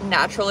just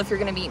natural if you're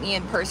gonna meet me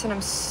in person.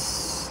 I'm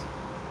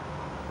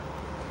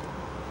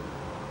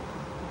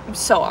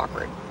so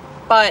awkward.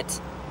 But,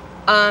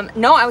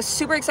 no, I was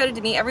super excited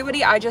to meet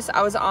everybody. I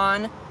was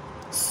on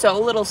so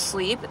little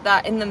sleep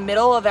that in the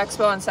middle of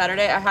Expo on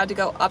Saturday, I had to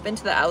go up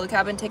into the Alu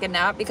cabin, take a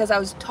nap because I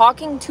was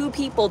talking to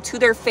people to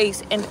their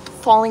face and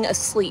falling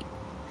asleep.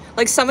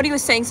 Like somebody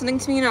was saying something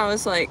to me and I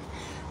was like,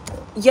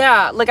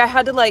 yeah, like I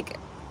had to like,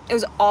 it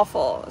was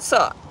awful.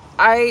 So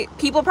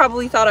people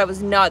probably thought I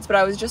was nuts, but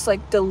I was just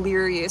like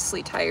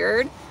deliriously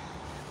tired.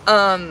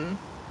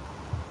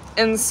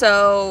 And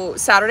so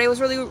Saturday was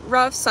really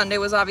rough. Sunday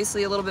was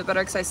obviously a little bit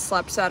better because I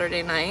slept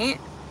Saturday night.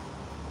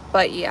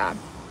 But yeah,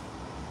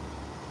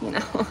 you know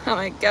how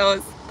it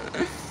goes.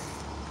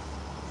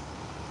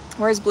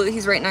 Where's Blue?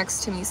 He's right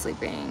next to me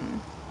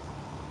sleeping.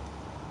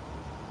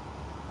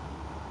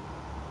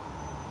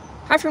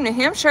 Hi from New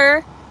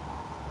Hampshire.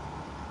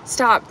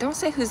 Stop. Don't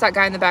say who's that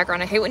guy in the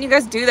background. I hate when you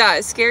guys do that.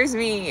 It scares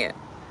me.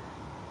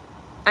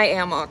 I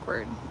am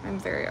awkward. I'm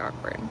very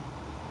awkward.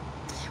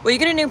 Will you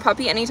get a new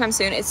puppy anytime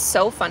soon? It's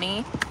so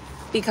funny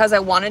because I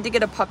wanted to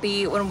get a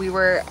puppy when we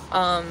were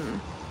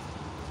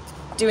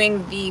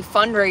doing the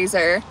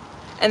fundraiser.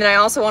 And then I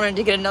also wanted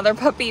to get another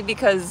puppy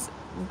because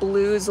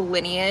Blue's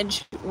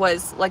lineage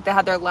was like they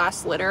had their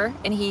last litter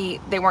and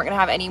they weren't gonna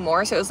have any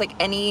more. So it was like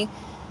any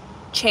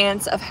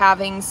chance of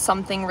having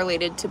something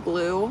related to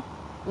Blue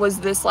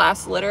was this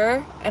last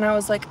litter. And I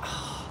was like,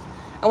 oh,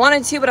 I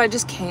wanted to, but I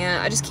just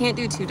can't. I just can't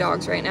do 2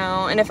 dogs right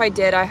now. And if I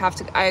did,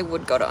 I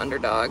would go to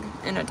Underdog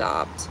and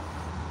adopt.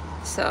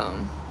 So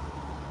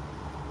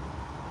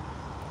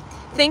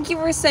thank you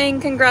for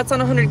saying congrats on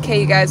 100K,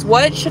 you guys.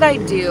 What should I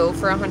do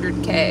for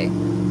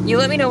 100K? You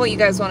let me know what you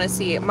guys want to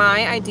see.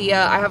 My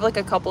idea, I have like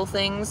a couple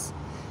things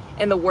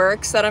in the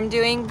works that I'm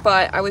doing,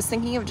 but I was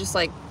thinking of just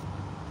like,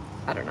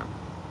 I don't know,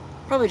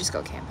 probably just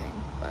go camping.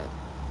 But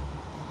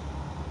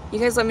you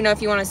guys let me know if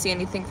you want to see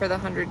anything for the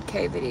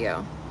 100K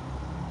video.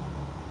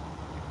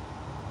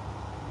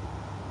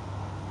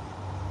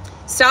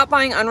 Stop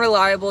buying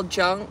unreliable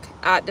junk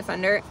at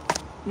Defender.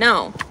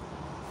 No.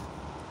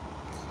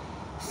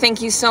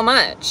 Thank you so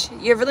much.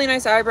 You have really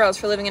nice eyebrows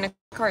for living in a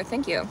car.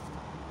 Thank you.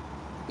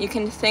 You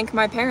can thank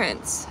my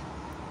parents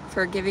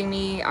for giving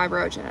me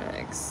eyebrow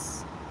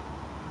genetics.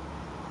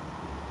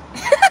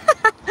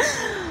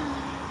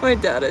 My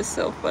dad is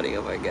so funny,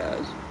 oh my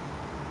gosh.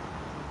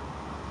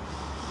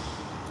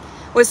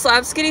 Was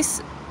Slab City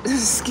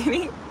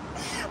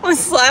Was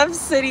Slab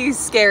City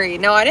scary?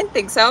 No, I didn't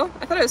think so.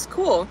 I thought it was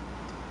cool.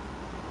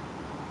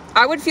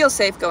 I would feel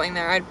safe going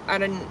there. I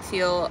didn't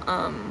feel,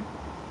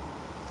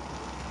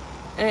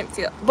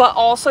 but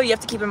also you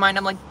have to keep in mind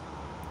I'm like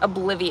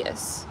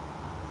oblivious.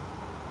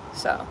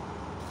 So.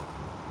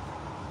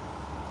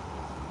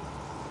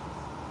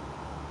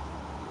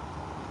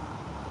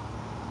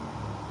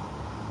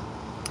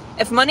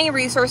 If money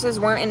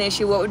resources weren't an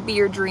issue, what would be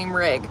your dream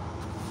rig?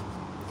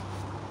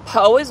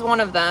 Poe is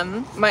one of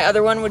them. My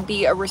other one would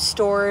be a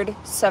restored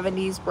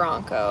 70s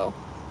Bronco.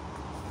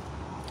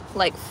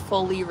 Like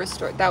fully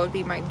restored. That would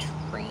be my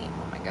dream.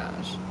 Oh my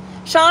gosh.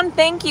 Sean,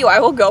 thank you.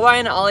 I will go buy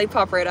an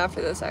Olipop right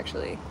after this,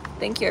 actually.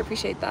 Thank you. I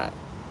appreciate that.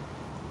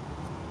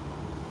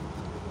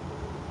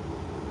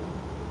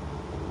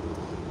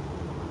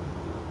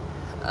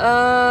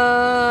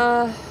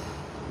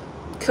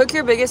 Cook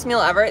your biggest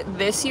meal ever.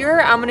 This year,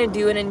 I'm gonna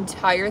do an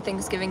entire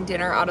Thanksgiving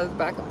dinner out of the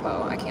back of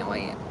Poe. I can't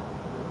wait.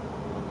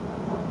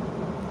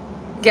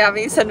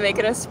 Gabby said make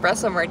an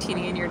espresso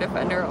martini in your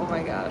Defender. Oh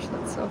my gosh,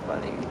 that's so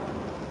funny.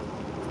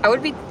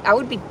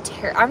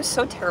 I'm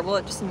so terrible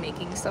at just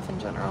making stuff in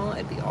general.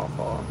 It'd be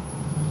awful.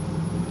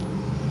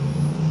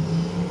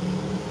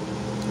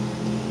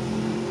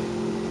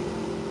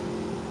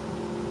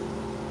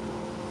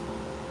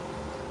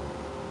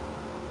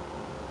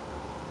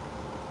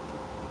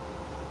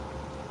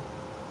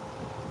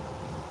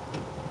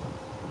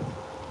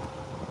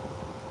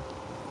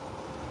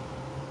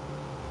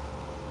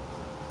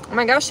 Oh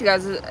my gosh, you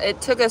guys,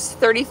 it took us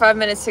 35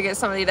 minutes to get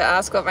somebody to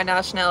ask what my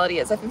nationality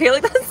is. I feel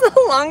like that's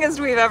the longest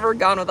we've ever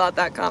gone without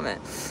that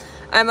comment.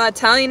 I'm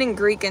Italian and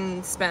Greek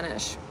and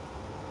Spanish.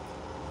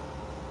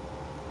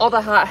 All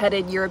the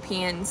hot-headed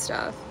European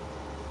stuff.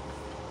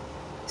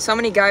 So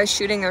many guys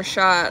shooting their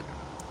shot.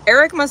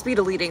 Eric must be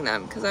deleting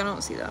them because I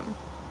don't see them.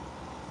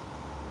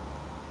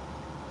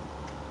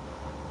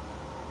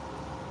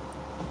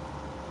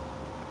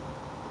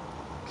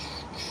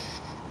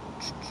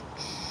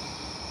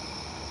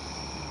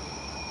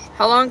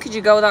 How long could you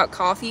go without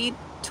coffee?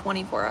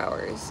 24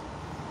 hours.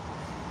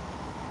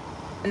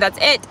 And that's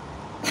it.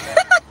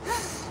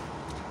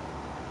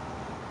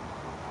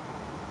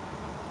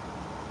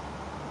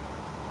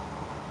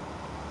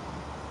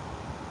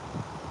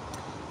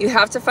 You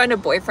have to find a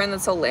boyfriend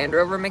that's a Land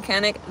Rover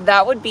mechanic.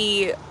 That would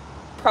be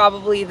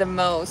probably the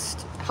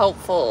most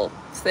helpful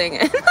thing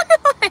in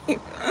my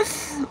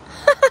life.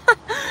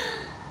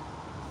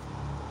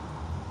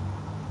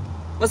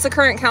 What's the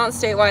current count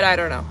statewide? I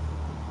don't know.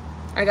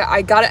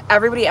 I got it.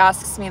 Everybody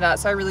asks me that,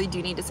 so I really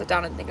do need to sit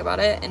down and think about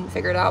it and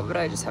figure it out, but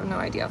I just have no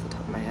idea off the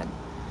top of my head.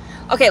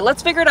 Okay,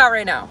 let's figure it out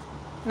right now.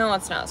 No,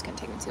 let's not. It's gonna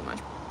take me too much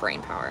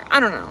brain power. I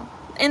don't know.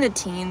 In the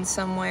teens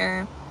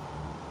somewhere.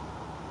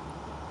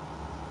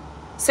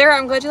 Sarah,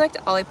 I'm glad you liked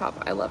Olipop.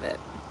 I love it.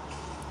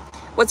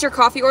 What's your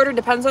coffee order?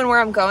 Depends on where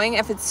I'm going.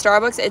 If it's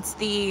Starbucks, it's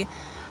the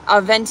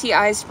venti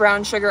iced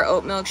brown sugar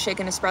oat milk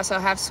shaken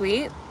espresso half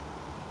sweet.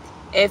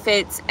 If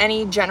it's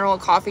any general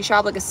coffee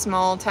shop, like a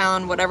small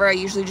town, whatever, I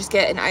usually just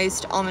get an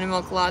iced almond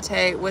milk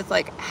latte with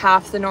like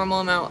half the normal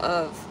amount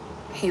of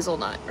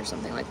hazelnut or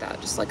something like that.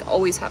 Just like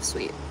always half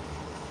sweet.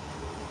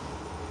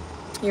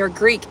 You're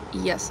Greek?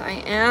 Yes,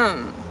 I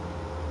am.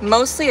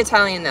 Mostly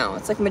Italian though.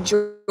 It's like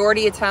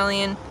majority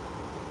Italian,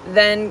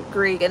 then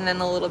Greek, and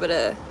then a little bit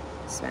of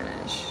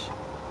Spanish.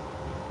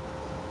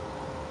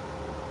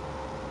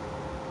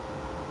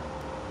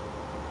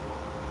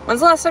 When's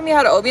the last time you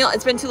had oatmeal?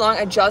 It's been too long.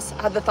 I just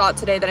had the thought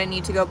today that I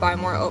need to go buy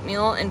more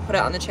oatmeal and put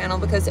it on the channel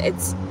because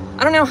it's,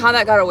 I don't know how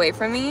that got away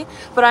from me,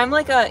 but I'm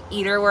like a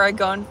eater where I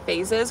go in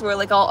phases where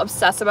like I'll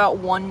obsess about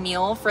one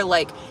meal for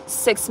like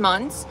 6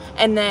 months,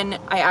 and then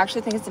I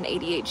actually think it's an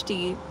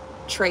ADHD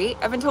trait,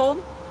 I've been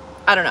told.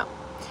 I don't know.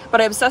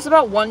 But I obsess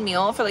about one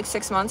meal for like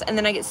 6 months, and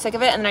then I get sick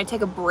of it, and then I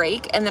take a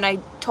break, and then I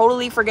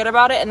totally forget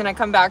about it, and then I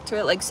come back to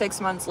it like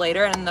 6 months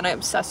later, and then I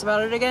obsess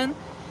about it again.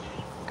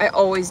 I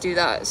always do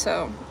that,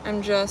 so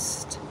I'm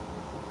just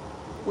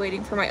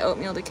waiting for my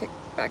oatmeal to kick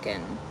back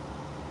in.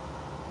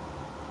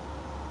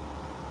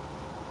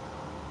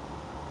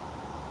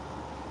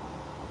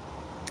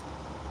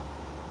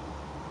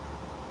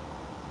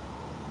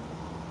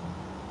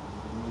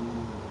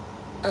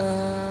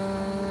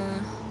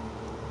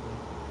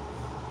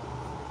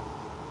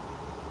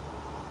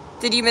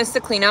 Did you miss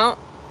the clean out?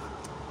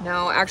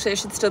 No, actually I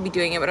should still be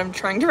doing it, but I'm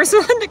trying to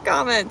respond to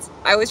comments.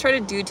 I always try to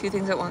do 2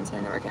 things at once and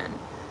I never can.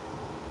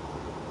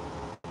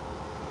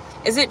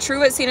 Is it true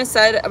what Cena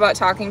said about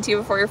talking to you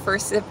before your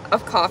first sip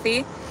of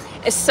coffee?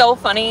 It's so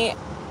funny.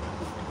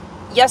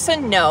 Yes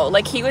and no.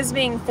 Like, he was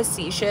being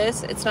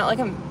facetious. It's not like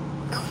I'm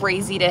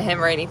crazy to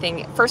him or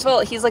anything. First of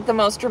all, he's like the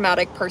most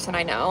dramatic person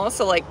I know,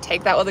 so like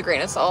take that with a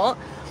grain of salt.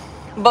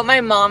 But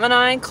my mom and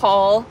I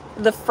call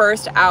the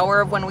first hour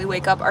of when we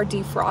wake up our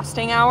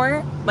defrosting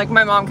hour. Like,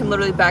 my mom can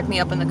literally back me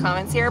up in the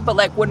comments here, but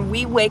like when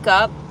we wake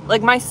up,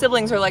 like my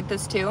siblings are like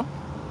this too.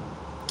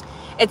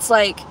 It's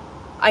like,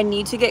 I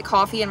need to get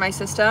coffee in my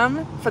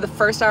system for the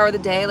first hour of the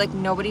day. Like,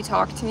 nobody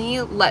talk to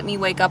me. Let me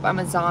wake up. I'm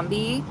a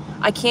zombie.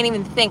 I can't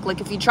even think. Like,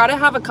 if you try to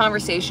have a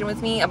conversation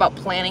with me about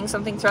planning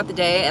something throughout the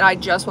day and I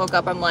just woke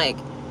up, I'm like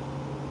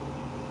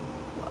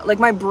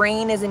my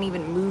brain isn't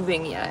even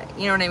moving yet.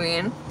 You know what I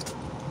mean?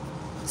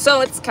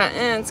 So it's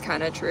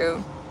kind of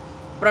true.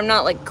 But I'm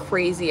not like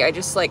crazy. I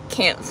just like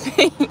can't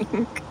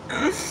think.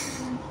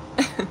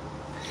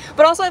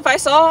 But also, if I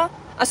saw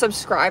a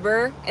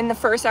subscriber in the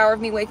first hour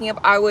of me waking up,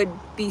 I would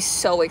be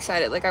so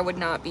excited. Like, I would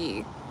not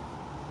be,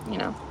 you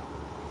know,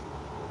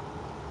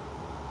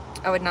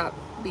 I would not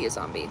be a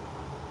zombie.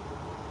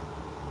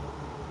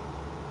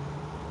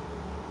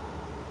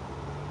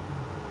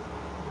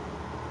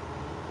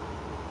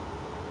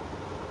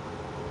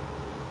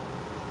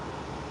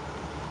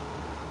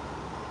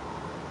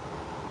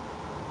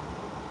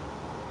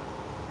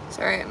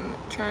 Sorry, I'm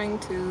trying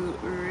to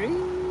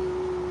read.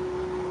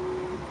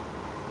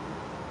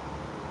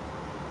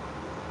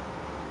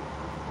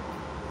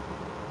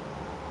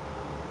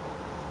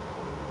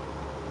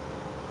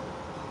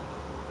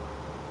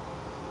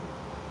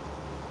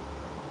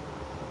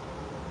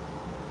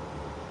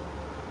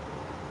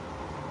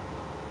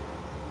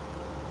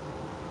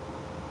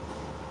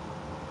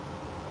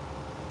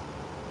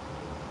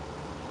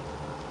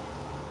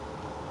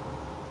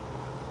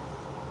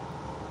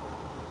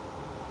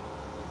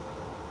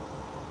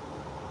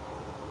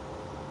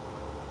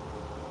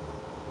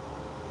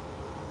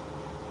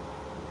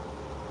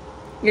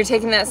 You're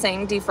taking that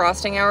saying,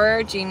 defrosting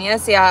hour,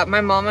 genius. Yeah,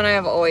 my mom and I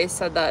have always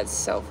said that. It's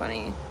so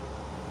funny.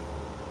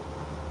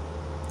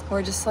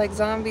 We're just like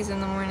zombies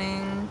in the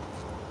morning.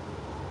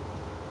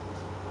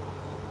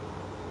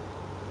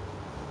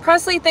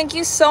 Presley, thank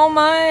you so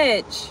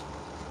much.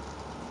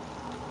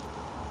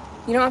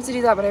 You don't have to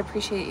do that, but I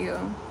appreciate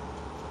you.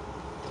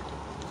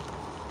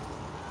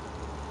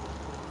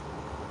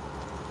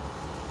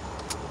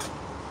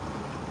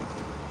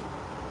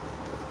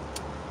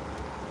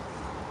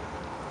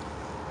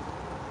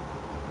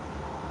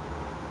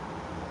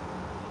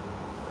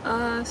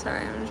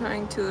 Sorry, I'm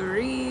trying to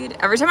read.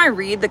 Every time I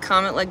read, the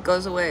comment like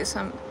goes away,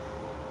 so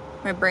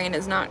my brain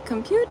is not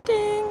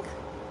computing.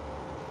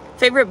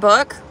 Favorite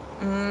book?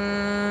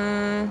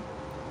 The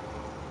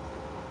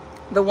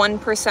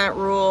 1%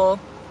 Rule,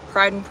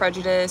 Pride and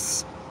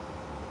Prejudice,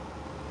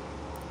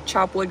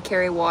 Chop Wood,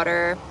 Carry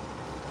Water.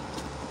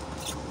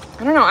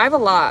 I don't know, I have a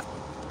lot.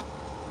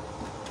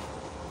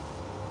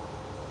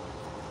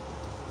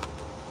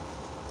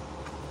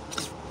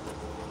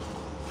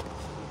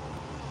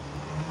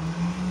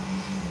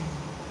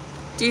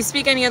 Do you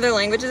speak any other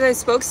languages? I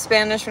spoke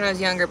Spanish when I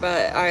was younger,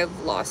 but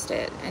I've lost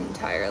it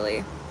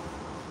entirely.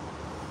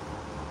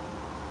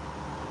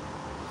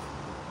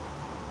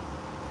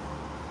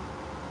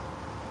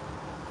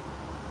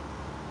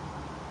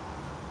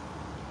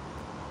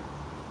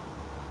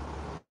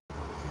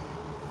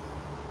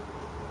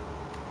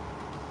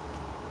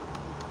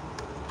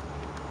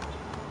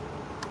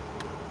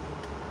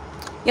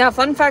 Yeah,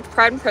 fun fact,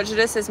 Pride and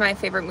Prejudice is my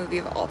favorite movie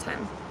of all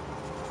time.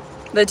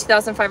 The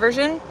 2005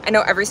 version, I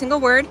know every single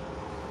word.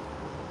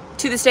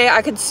 To this day,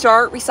 I could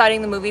start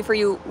reciting the movie for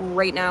you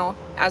right now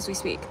as we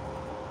speak.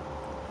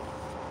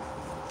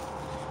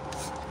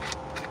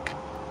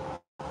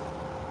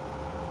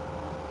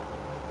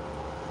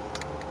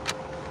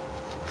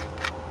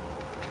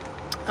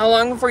 How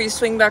long before you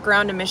swing back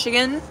around to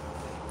Michigan?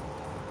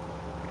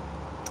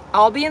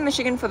 I'll be in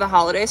Michigan for the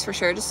holidays for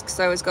sure, just because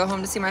I always go home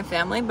to see my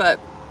family, but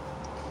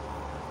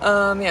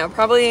yeah,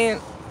 probably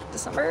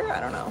December, I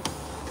don't know.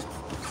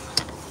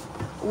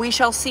 We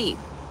shall see.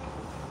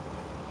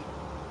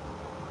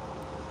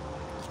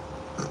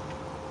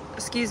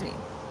 Excuse me.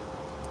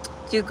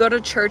 Do you go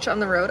to church on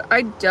the road?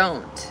 I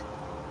don't,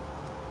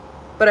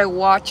 but I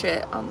watch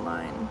it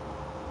online.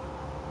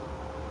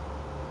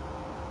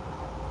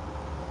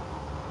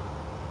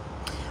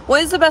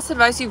 What is the best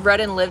advice you've read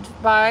and lived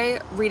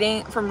by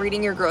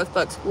reading your growth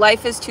books?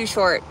 Life is too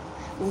short.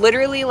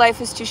 Literally,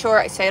 life is too short.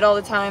 I say it all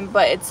the time,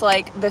 but it's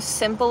like the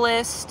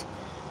simplest.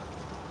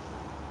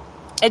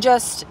 It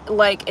just,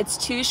 like, it's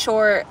too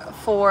short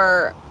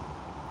for,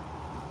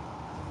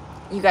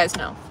 you guys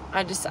know.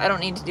 I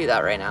don't need to do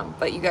that right now,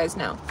 but you guys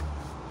know.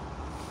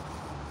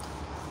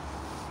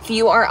 If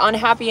you are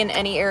unhappy in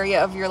any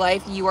area of your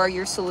life, you are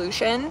your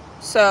solution.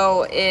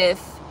 So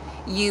if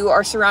you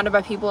are surrounded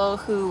by people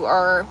who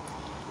are,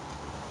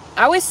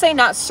 I always say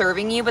not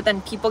serving you, but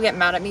then people get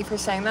mad at me for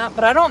saying that.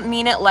 But I don't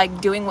mean it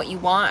like doing what you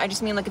want. I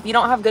just mean like if you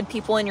don't have good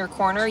people in your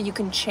corner, you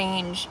can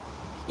change.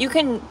 You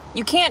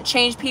can't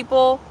change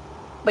people,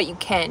 but you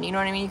can. You know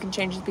what I mean? You can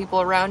change the people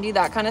around you,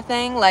 that kind of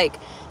thing. Like,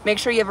 make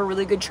sure you have a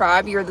really good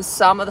tribe. You're the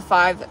sum of the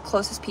 5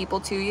 closest people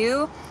to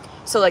you.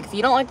 So like if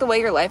you don't like the way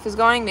your life is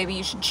going, maybe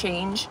you should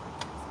change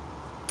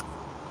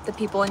the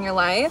people in your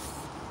life.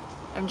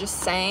 I'm just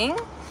saying.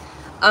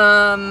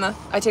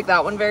 I take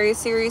that one very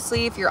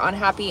seriously. If you're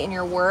unhappy in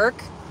your work,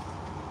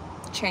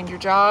 change your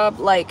job.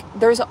 Like,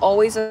 there's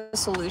always a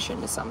solution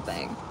to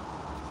something.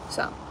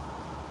 So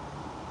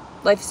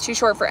life is too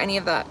short for any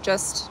of that.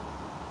 Just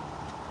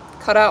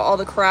cut out all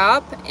the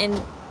crap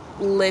and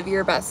live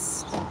your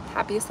best,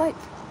 happiest life.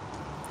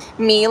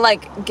 Me,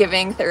 like,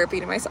 giving therapy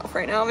to myself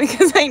right now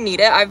because I need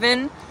it.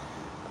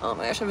 Oh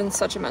my gosh, I've been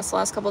such a mess the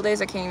last couple of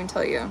days. I can't even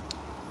tell you.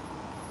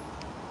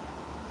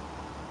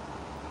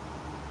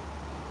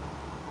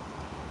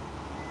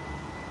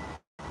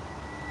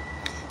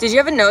 Did you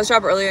have a nose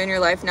job earlier in your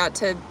life? Not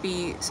to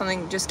be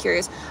something, just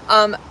curious.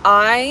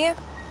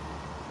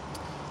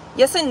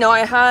 Yes and no.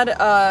 I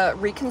had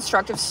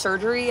reconstructive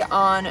surgery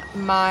on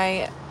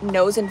my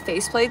nose and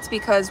face plates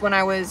because when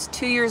I was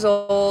 2 years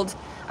old,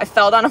 I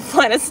fell down a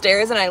flight of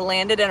stairs and I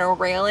landed in a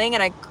railing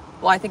and I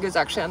think it was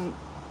actually on,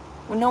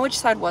 well, no, which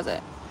side was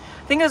it?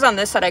 I think it was on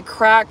this side. I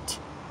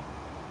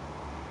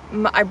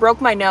broke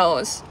my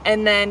nose,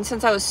 and then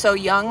since I was so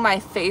young, my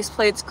face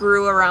plates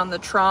grew around the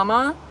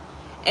trauma.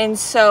 And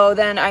so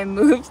then I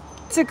moved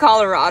to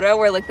Colorado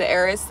where like the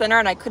air is thinner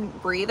and I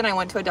couldn't breathe, and I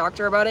went to a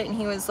doctor about it and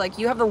he was like,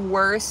 you have the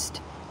worst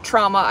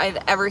trauma I've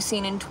ever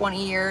seen in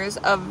 20 years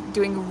of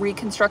doing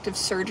reconstructive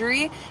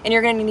surgery and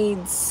you're going to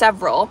need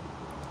several.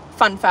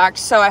 Fun fact.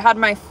 So I had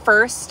my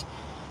first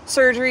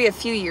surgery a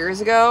few years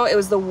ago. It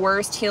was the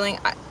worst healing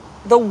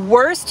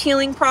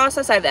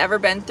process I've ever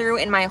been through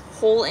in my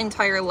whole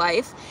entire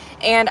life,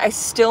 and I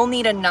still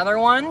need another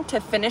one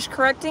to finish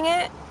correcting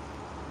it.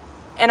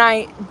 And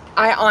I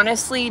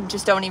honestly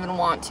just don't even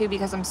want to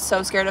because I'm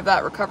so scared of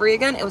that recovery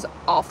again. It was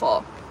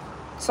awful.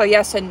 So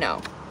yes and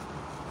no.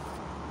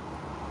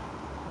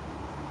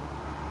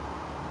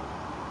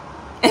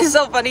 It's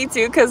so funny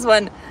too, because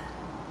when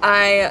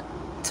I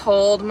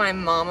told my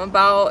mom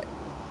about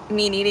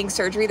me needing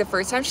surgery the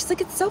first time, she's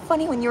like, it's so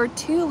funny when you were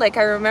 2, like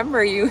I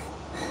remember you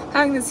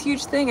having this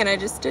huge thing and I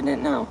just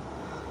didn't know.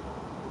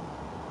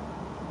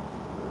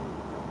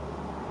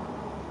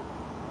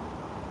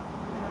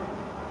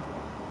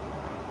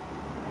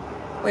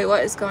 Wait,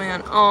 what is going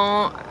on?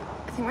 Oh,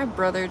 I think my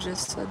brother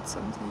just said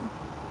something.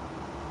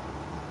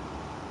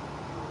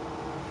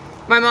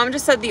 My mom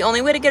just said the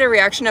only way to get a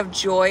reaction of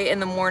joy in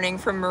the morning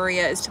from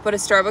Maria is to put a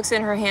Starbucks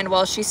in her hand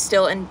while she's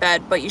still in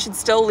bed, but you should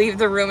still leave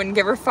the room and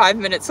give her 5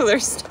 minutes with her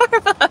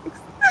Starbucks.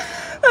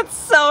 That's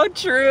so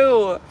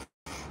true.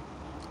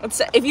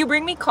 If you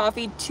bring me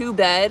coffee to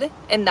bed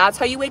and that's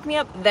how you wake me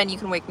up, then you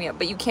can wake me up,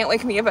 but you can't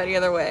wake me up any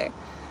other way.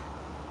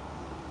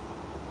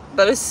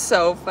 That is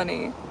so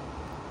funny.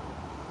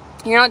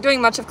 You're not doing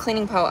much of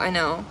cleaning, Poe. I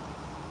know.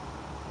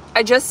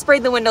 I just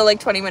sprayed the window like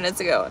 20 minutes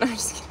ago, and I'm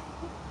just kidding.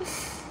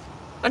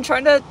 I'm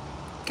trying to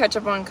catch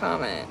up on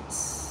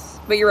comments.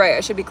 But you're right, I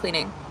should be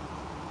cleaning.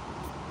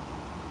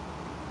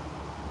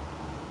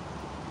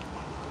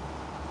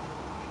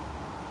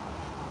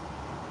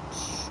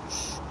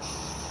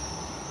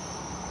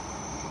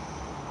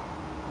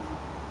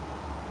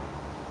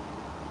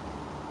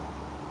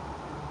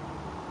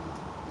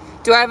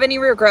 Do I have any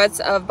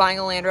regrets of buying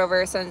a Land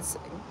Rover since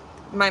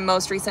my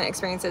most recent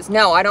experiences?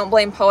 No, I don't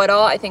blame Poe at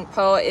all. I think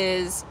Poe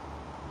is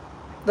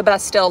the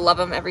best still. Love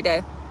him every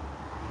day.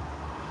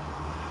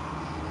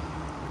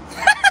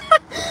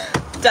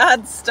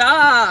 Dad,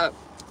 stop.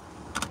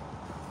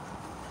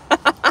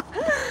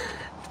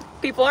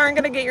 People aren't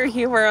gonna get your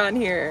humor on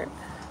here.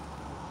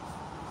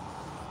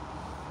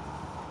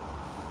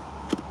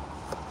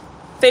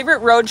 Favorite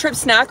road trip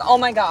snack? Oh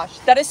my gosh,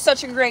 that is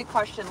such a great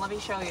question. Let me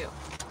show you.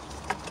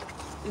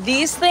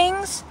 These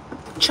things,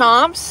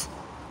 Chomps,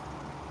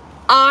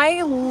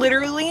 I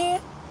literally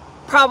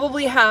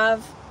probably have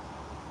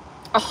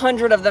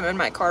 100 of them in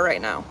my car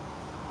right now.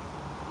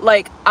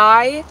 Like,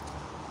 I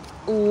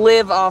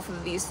live off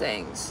of these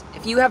things.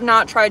 If you have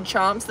not tried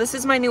Chomps, this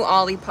is my new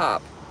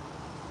Olipop.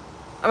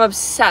 I'm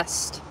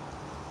obsessed.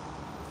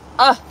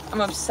 I'm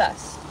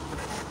obsessed.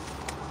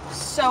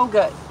 So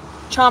good.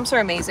 Chomps are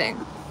amazing.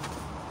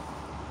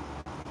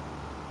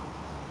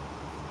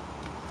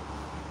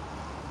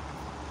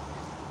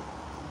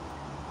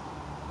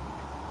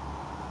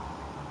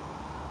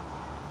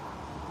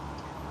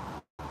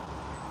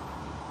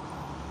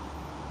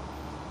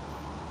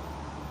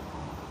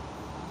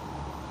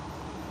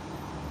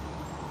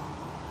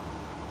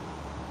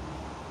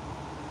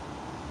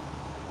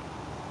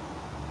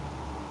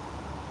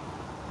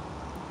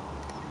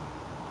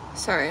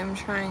 Sorry, I'm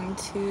trying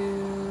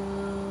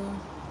to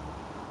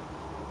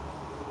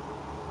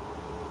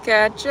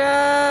catch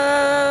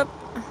up.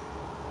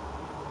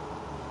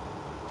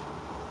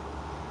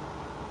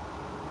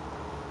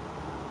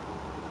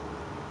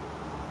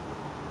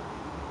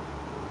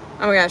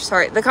 Oh my gosh,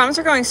 sorry. The comments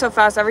are going so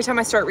fast. Every time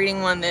I start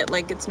reading one, it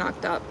like gets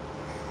knocked up.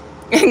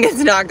 It gets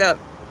knocked up.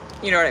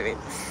 You know what I mean?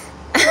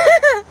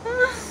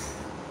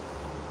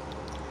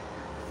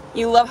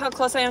 You love how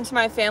close I am to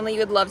my family. You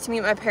would love to meet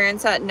my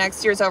parents at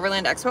next year's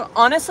Overland Expo.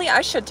 Honestly,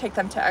 I should take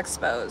them to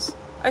expos.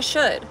 I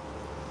should.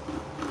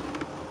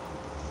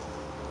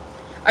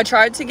 I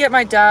tried to get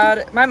my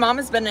dad. My mom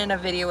has been in a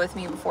video with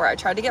me before. I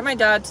tried to get my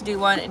dad to do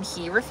one and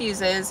he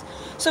refuses.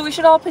 So we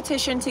should all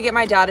petition to get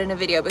my dad in a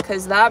video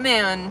because that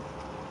man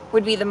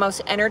would be the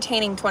most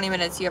entertaining 20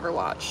 minutes you ever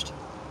watched.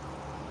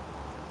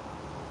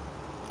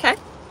 Okay?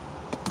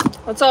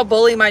 Let's all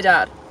bully my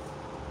dad.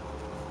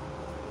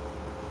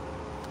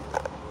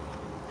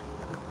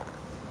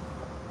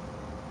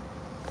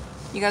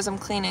 You guys, I'm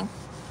cleaning.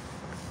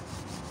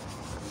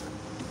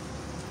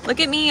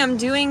 Look at me, I'm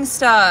doing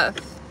stuff.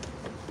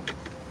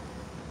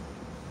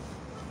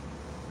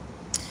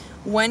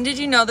 When did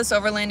you know this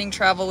overlanding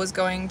travel was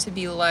going to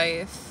be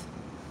life?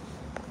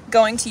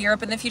 Going to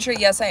Europe in the future?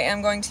 Yes, I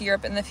am going to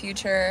Europe in the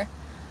future.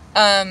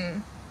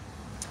 I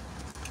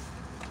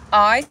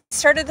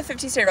started the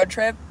 50-state road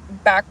trip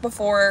back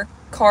before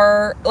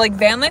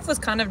van life was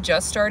kind of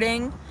just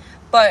starting.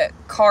 But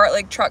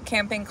truck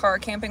camping, car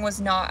camping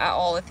was not at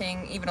all a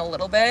thing, even a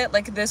little bit.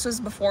 Like, this was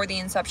before the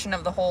inception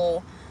of the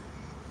whole,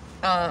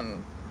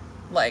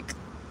 what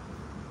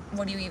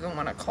do you even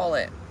want to call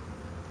it?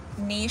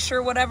 Niche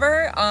or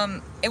whatever.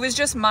 It was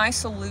just my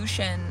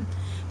solution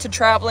to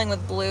traveling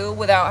with Blue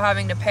without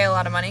having to pay a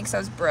lot of money because I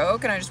was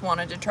broke and I just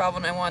wanted to travel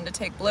and I wanted to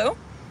take Blue.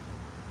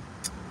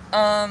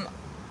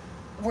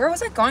 Where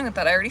was I going with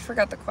that? I already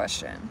forgot the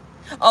question.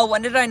 Oh,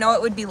 when did I know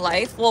it would be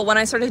life? Well, when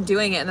I started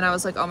doing it, and then I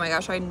was like, oh my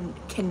gosh, I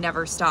can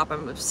never stop.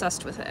 I'm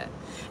obsessed with it.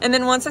 And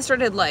then once I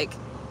started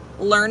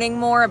learning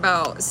more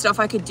about stuff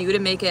I could do to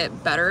make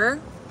it better,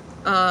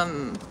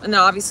 and then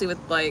obviously with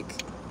I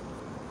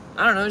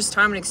don't know, just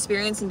time and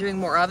experience and doing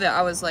more of it,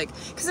 I was like,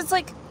 because it's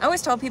I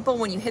always tell people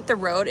when you hit the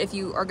road, if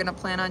you are going to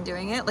plan on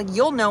doing it,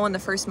 you'll know in the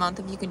first month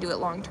if you can do it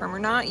long term or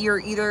not. You're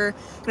either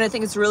going to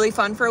think it's really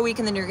fun for a week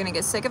and then you're going to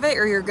get sick of it,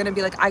 or you're going to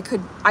be like, I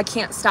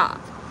can't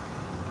stop.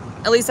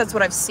 At least that's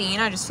what I've seen.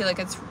 I just feel like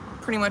it's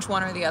pretty much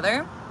one or the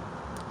other.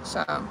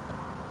 So,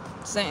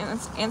 Does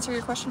that answer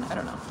your question? I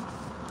don't know.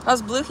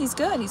 How's Blue? He's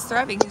good. He's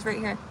thriving. He's right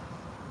here.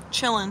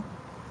 Chilling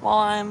while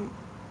I'm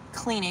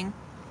cleaning.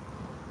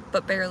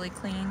 But barely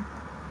cleaning.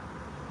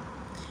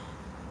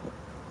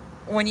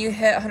 When you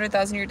hit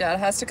 100,000, your dad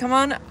has to come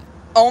on.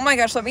 Oh my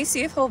gosh, let me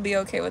see if he'll be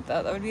okay with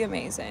that. That would be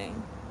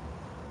amazing.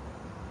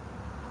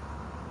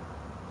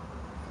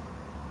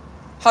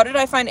 How did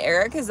I find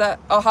Eric? Is that...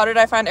 Oh, how did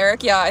I find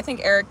Eric? Yeah, I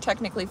think Eric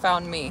technically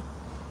found me.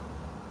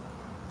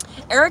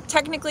 Eric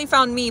technically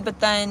found me, but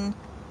then...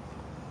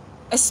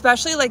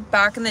 Especially, like,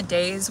 back in the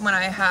days when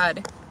I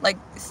had, like,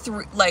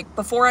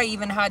 before I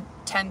even had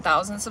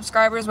 10,000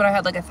 subscribers, when I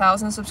had, like,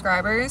 1,000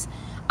 subscribers,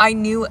 I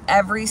knew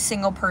every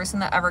single person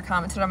that ever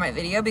commented on my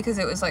video because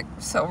it was, like,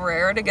 so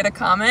rare to get a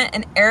comment,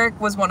 and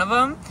Eric was one of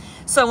them.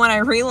 So when I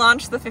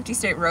relaunched the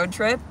 50-state road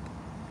trip,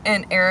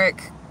 and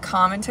Eric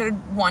commented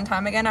one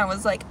time again, I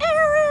was like,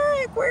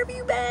 Eric, where have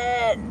you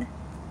been?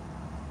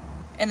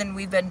 And then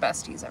we've been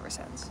besties ever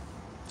since.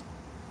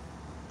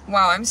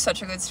 Wow, I'm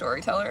such a good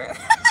storyteller.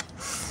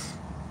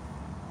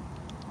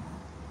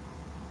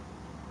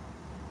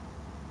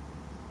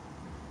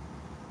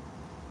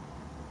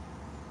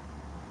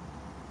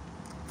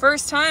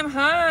 First time,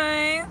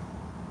 hi.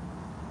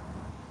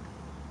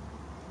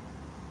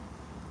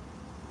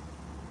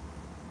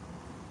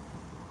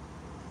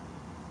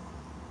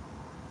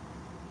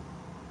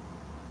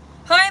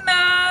 Hi,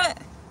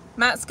 Matt.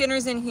 Matt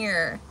Skinner's in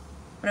here.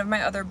 One of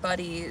my other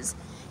buddies.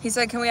 He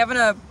said, can we have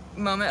a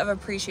moment of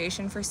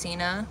appreciation for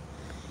Cena?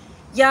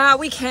 Yeah,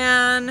 we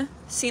can.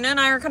 Cena and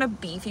I are kind of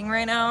beefing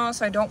right now,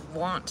 so I don't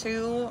want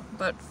to,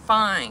 but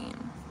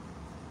fine.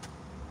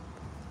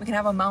 We can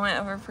have a moment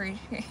of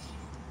appreciation.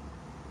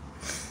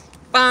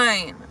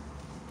 Fine.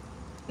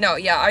 No,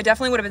 yeah, I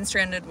definitely would have been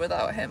stranded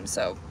without him,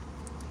 so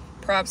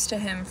props to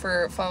him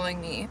for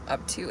following me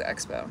up to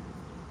Expo.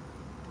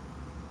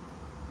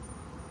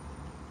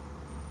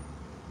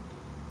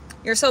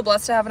 You're so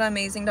blessed to have an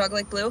amazing dog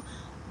like Blue.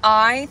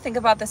 I think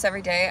about this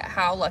every day,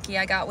 how lucky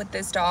I got with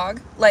this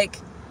dog. Like,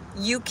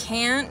 you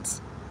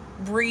can't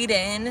breed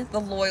in the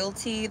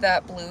loyalty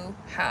that Blue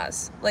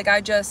has. Like,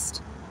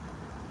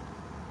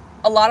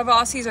 a lot of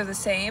Aussies are the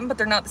same, but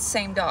they're not the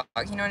same dog.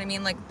 You know what I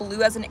mean? Like,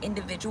 Blue as an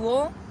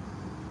individual.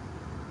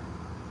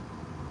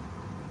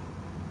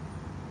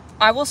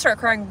 I will start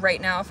crying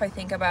right now if I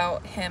think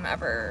about him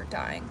ever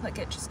dying. Like,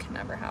 it just can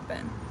never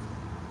happen.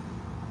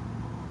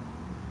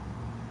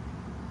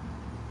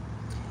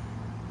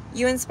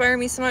 You inspire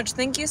me so much.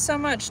 Thank you so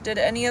much. Did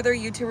any other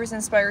YouTubers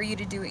inspire you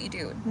to do what you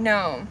do?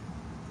 No.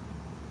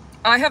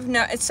 I have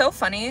no... It's so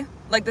funny.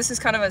 Like, this is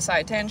kind of a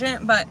side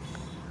tangent, but...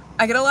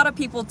 I get a lot of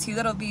people too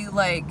that'll be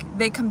like,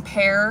 they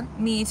compare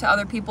me to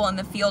other people in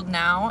the field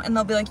now, and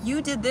they'll be like,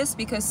 you did this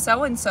because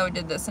so-and-so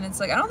did this, and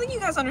it's like, I don't think you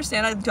guys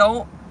understand. I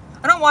don't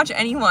watch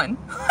anyone.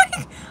 Like,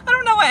 I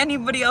don't know what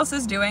anybody else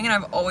is doing, and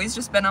I've always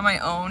just been on my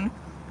own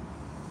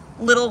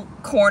little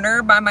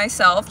corner by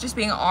myself, just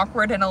being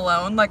awkward and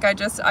alone. Like,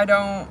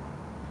 I'm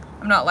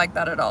not like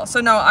that at all.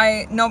 So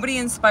no, nobody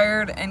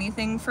inspired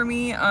anything for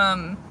me.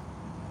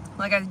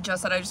 Like I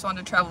just said, I just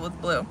wanted to travel with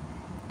Blue,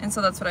 and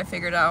so that's what I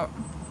figured out.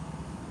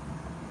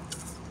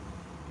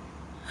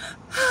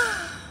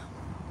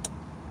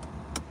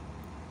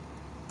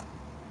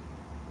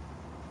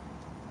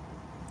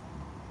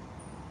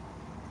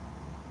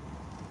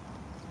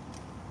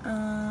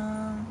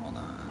 Hold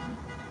on.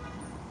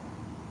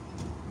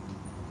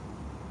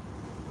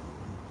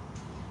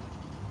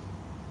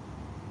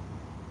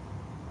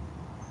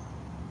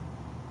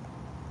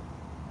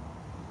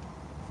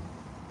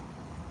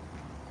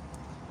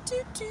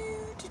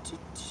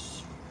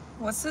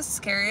 What's the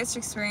scariest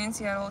experience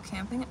you had while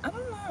camping? I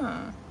don't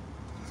know.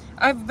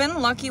 I've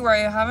been lucky where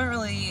I haven't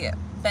really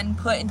been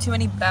put into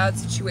any bad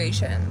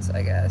situations,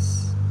 I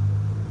guess.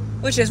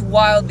 Which is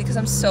wild because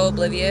I'm so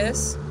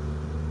oblivious.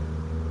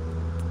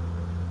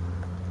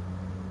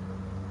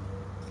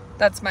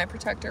 That's my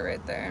protector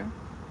right there.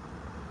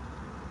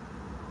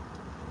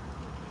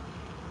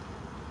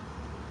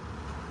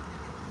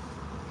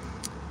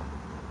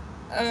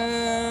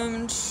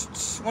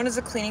 When does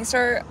the cleaning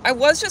start? I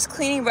was just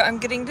cleaning, but I'm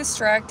getting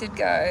distracted,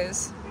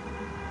 guys.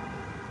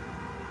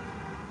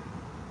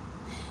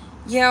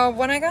 Yeah,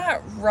 when I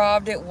got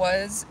robbed, it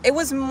was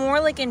more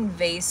like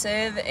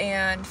invasive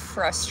and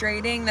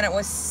frustrating than it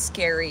was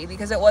scary,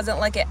 because it wasn't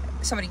like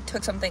somebody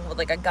took something with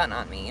like a gun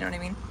on me, you know what I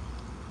mean?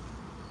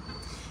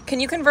 Can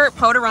you convert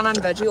Poe to run on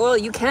veggie oil?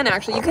 You can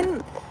actually.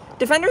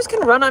 Defenders can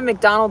run on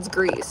McDonald's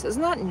grease.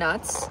 Isn't that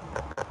nuts?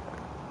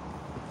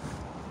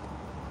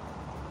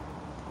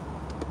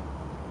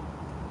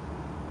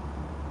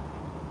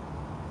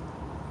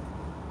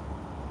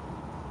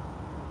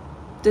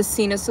 Does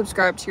Cena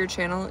subscribe to your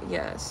channel?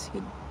 Yes,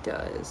 he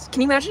does.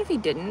 Can you imagine if he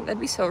didn't?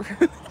 That'd be so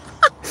rude.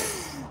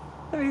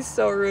 That'd be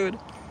so rude.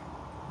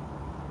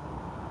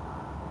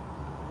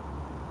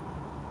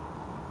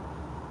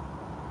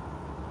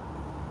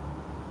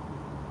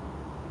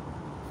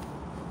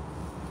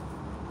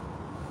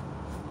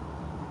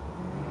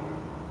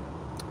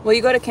 Will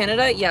you go to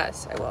Canada?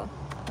 Yes, I will.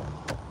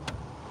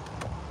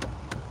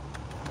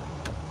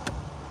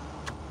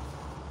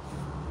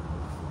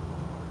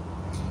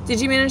 Did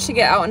you manage to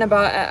get out and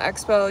about at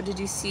Expo? Did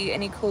you see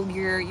any cool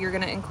gear you're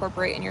gonna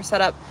incorporate in your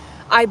setup?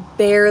 I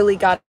barely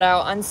got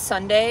out on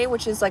Sunday,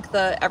 which is like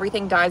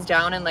everything dies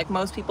down and like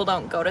most people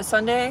don't go to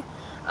Sunday.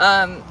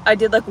 I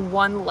did like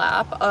one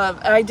lap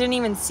I didn't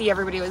even see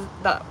everybody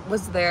that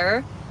was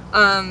there.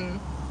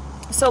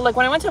 So like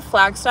when I went to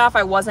Flagstaff,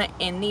 I wasn't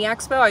in the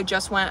Expo. I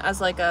just went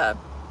as like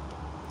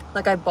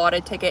I bought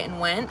a ticket and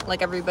went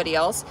like everybody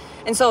else.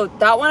 And so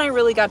that one I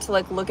really got to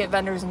like look at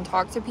vendors and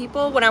talk to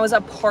people. When I was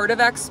a part of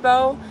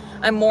Expo,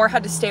 I more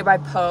had to stay by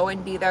Poe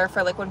and be there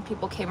for like when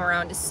people came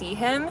around to see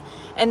him.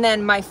 And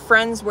then my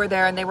friends were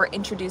there and they were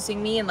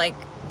introducing me and like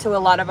to a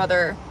lot of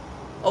other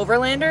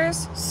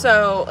overlanders.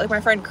 So like my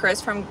friend Chris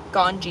from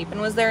Gone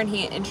Jeepin' was there and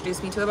he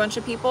introduced me to a bunch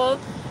of people.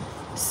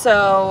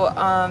 So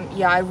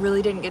yeah, I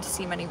really didn't get to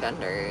see many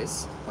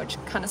vendors, which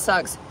kind of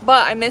sucks.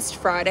 But I missed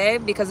Friday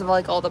because of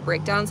like all the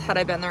breakdowns. Had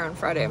I been there on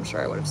Friday, I'm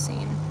sure I would have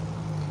seen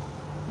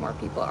more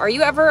people. Are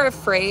you ever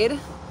afraid?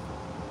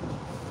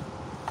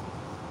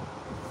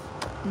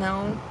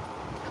 No.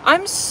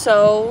 I'm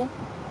so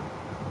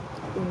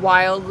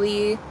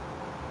wildly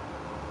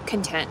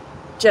content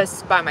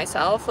just by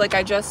myself. Like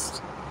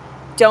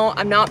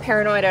I'm not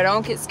paranoid. I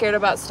don't get scared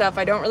about stuff.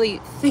 I don't really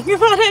think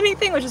about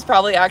anything, which is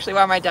probably actually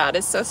why my dad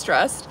is so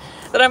stressed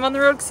that I'm on the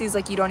road, because he's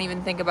like, you don't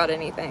even think about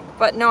anything.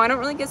 But no, I don't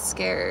really get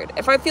scared.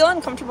 If I feel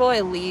uncomfortable,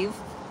 I leave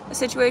a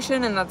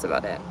situation and that's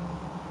about it.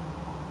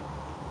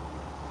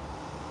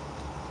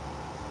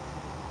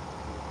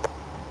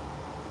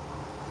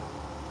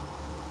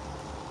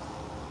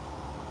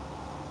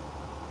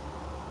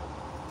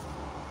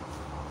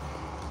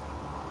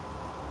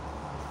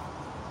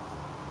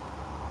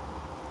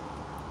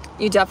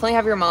 You definitely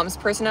have your mom's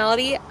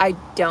personality. I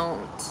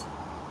don't.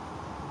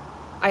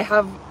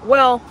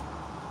 Well,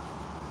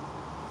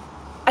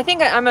 I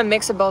think I'm a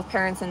mix of both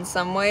parents in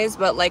some ways,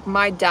 but like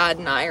my dad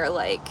and I are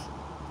like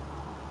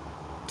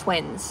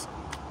twins.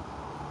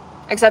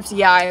 Except,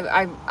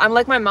 yeah, I'm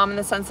like my mom in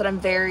the sense that I'm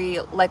very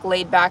like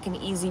laid back and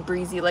easy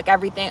breezy, like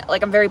everything,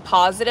 like I'm very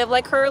positive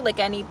like her, like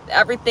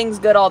everything's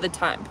good all the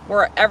time,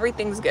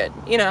 everything's good,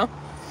 you know?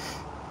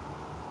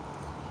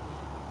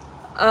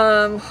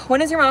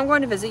 When is your mom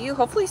going to visit you?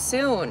 Hopefully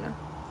soon.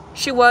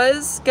 She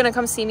was gonna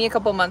come see me a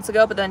couple months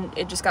ago, but then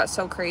it just got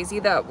so crazy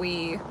that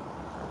we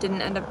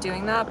didn't end up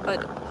doing that,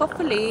 but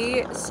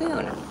hopefully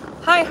soon.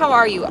 Hi, how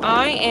are you?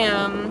 I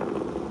am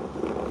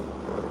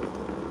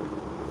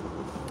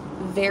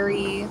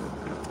very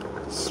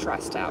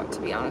stressed out,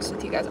 to be honest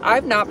with you guys.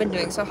 I've not been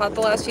doing so hot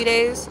the last few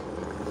days,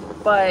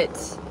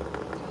 but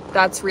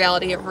that's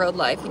reality of road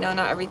life, you know,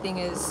 not everything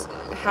is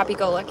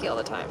happy-go-lucky all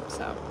the time,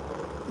 so.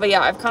 But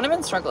yeah, I've kind of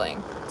been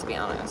struggling, to be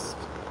honest.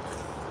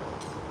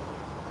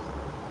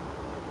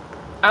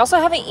 I also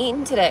haven't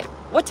eaten today.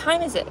 What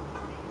time is it?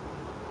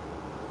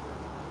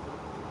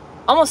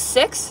 Almost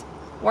 6?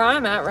 Where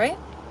I'm at, right?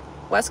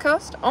 West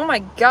Coast? Oh my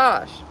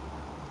gosh.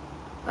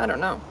 I don't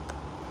know.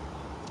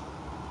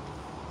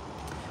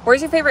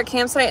 Where's your favorite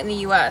campsite in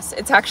the US?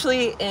 It's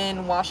actually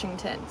in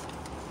Washington.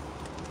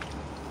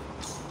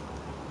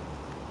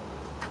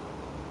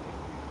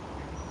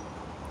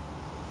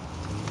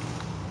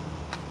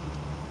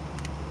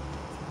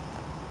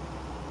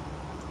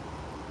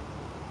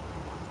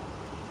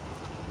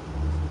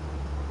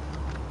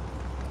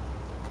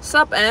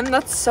 Sup, M?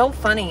 That's so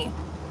funny.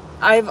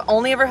 I've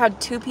only ever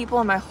had 2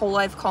 people in my whole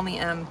life call me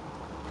M.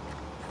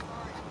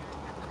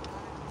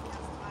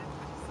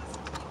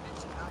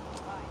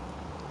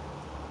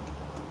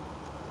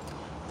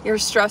 You're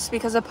stressed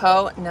because of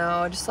Poe?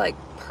 No, just like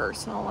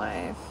personal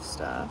life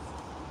stuff.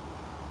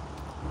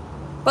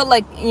 But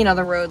like, you know,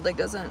 the road like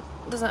doesn't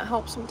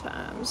help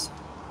sometimes.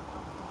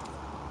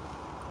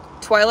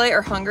 Twilight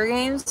or Hunger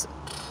Games?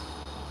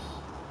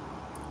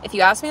 If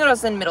you asked me when I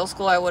was in middle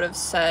school, I would have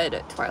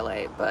said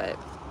Twilight, but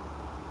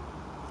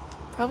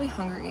probably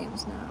Hunger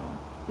Games now.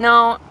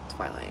 No,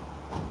 Twilight.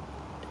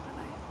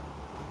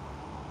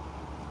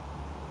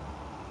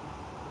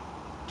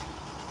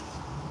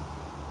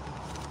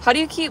 How do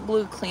you keep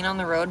Blue clean on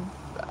the road?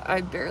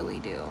 I barely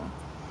do.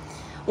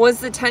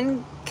 Was the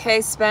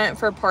 10K spent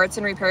for parts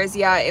and repairs?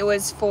 Yeah, it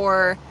was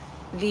for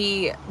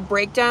the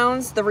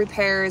breakdowns, the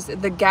repairs,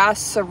 the gas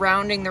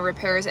surrounding the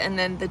repairs, and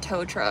then the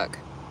tow truck,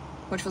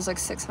 which was like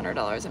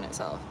 $600 in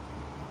itself.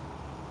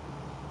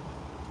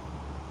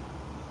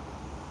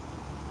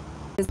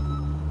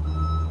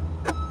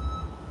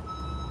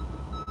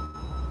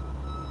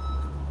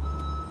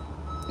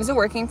 Is it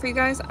working for you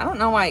guys? I don't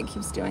know why it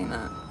keeps doing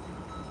that.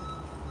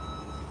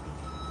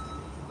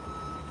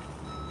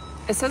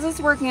 It says it's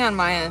working on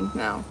my end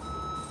now.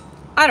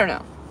 I don't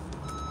know.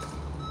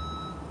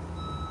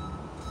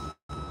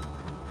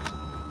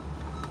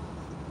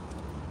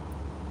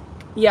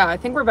 Yeah, I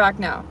think we're back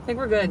now. I think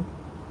we're good.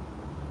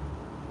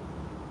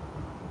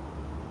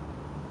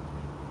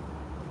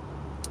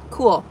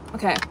 Cool.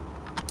 Okay.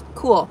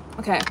 Cool.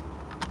 Okay.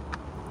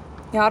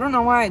 Yeah, I don't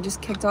know why it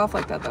just kicked off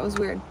like that. That was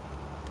weird.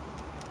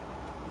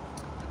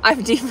 I've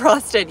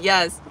defrosted,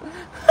 yes.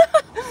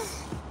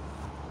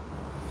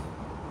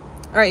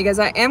 All right, you guys,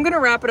 I am going to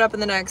wrap it up in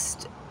the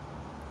next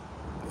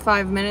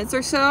 5 minutes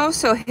or so.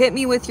 So hit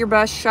me with your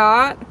best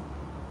shot.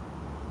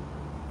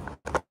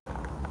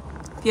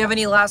 If you have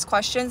any last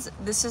questions,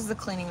 this is the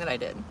cleaning that I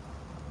did.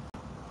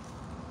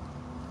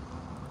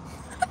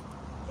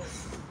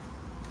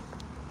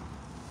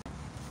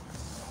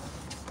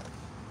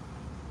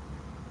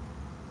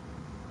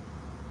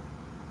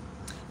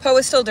 Poe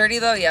is still dirty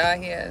though? Yeah,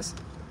 he is.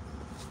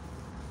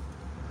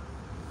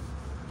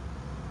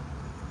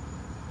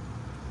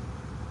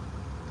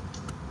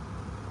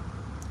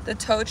 The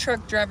tow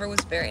truck driver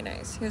was very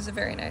nice. He was a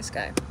very nice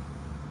guy.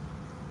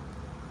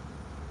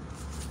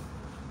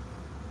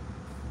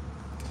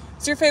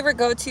 What's your favorite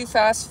go-to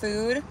fast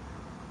food?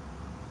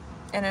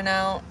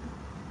 In-N-Out.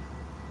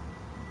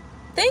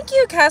 Thank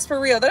you, Casper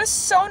Rio. That is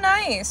so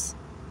nice.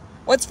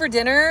 What's for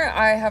dinner?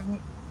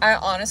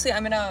 Honestly,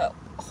 I'm in a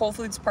Whole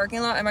Foods parking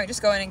lot. I might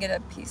just go in and get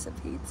a piece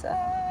of pizza.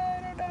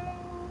 I don't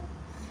know.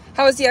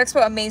 How was the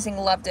expo? Amazing.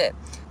 Loved it.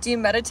 Do you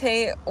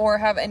meditate or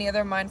have any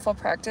other mindful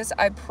practice?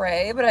 I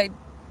pray, but I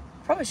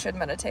probably should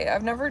meditate.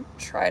 I've never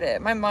tried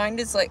it. My mind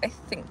is like, I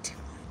think too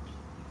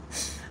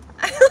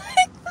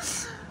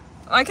much.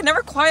 I can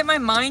never quiet my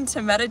mind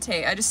to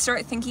meditate. I just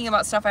start thinking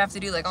about stuff I have to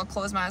do. Like, I'll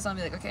close my eyes and I'll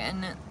be like, okay,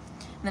 and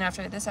then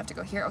after this I have to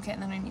go here. Okay,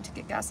 and then I need to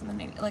get gas, and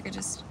then it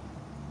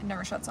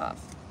never shuts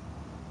off.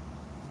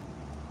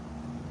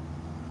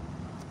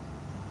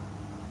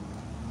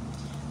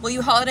 Will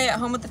you holiday at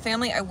home with the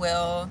family? I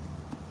will.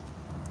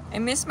 I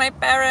miss my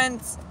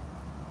parents.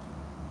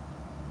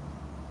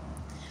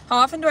 How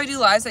often do I do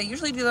lives? I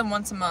usually do them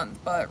once a month,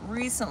 but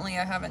recently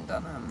I haven't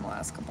done them the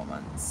last couple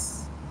months.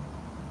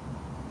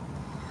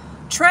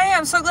 Trey,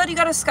 I'm so glad you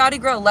got a Scotty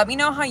grill. Let me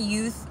know how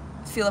you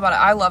feel about it.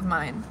 I love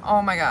mine.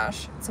 Oh my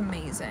gosh, it's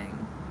amazing.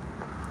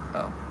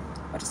 Oh,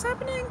 what is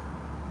happening?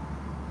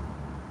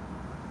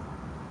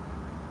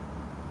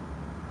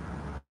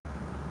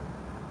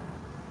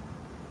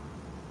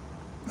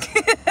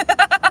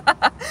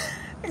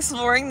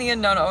 Exploring the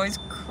unknown always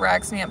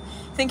cracks me up.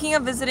 Thinking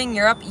of visiting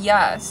Europe?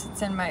 Yes,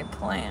 it's in my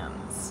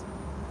plans.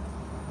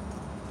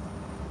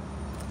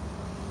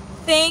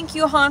 Thank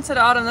you, Haunted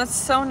Autumn. That's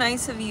so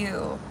nice of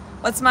you.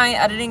 What's my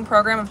editing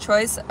program of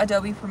choice?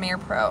 Adobe Premiere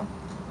Pro.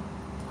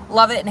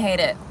 Love it and hate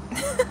it.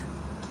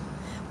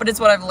 But it's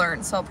what I've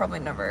learned, so I'll probably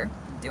never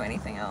do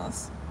anything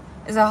else.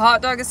 Is a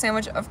hot dog a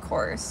sandwich? Of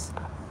course.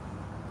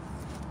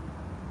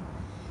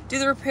 Do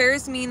the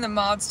repairs mean the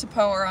mods to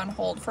Poe are on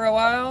hold for a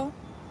while?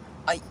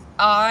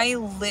 I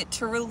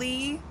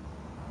literally,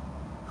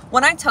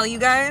 when I tell you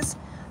guys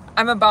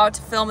I'm about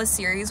to film a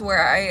series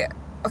where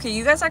okay,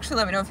 you guys actually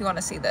let me know if you want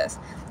to see this.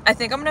 I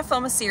think I'm gonna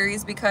film a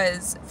series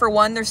because, for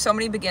one, there's so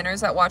many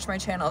beginners that watch my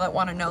channel that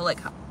want to know, like,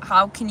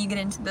 how can you get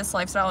into this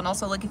lifestyle, and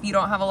also, like, if you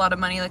don't have a lot of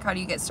money, like, how do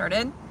you get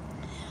started?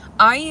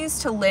 I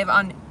used to live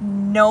on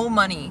no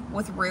money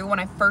with Rue when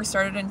I first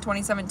started in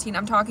 2017.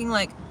 I'm talking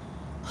like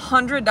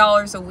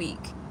 $100 a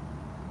week.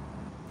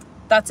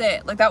 That's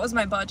it. Like, that was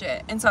my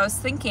budget. And so I was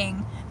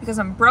thinking, because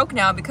I'm broke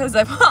now because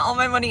I put all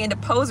my money into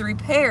Poe's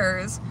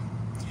repairs,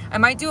 I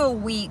might do a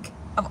week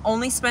of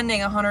only spending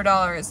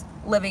 $100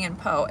 living in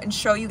Poe and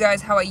show you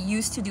guys how I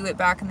used to do it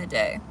back in the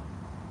day.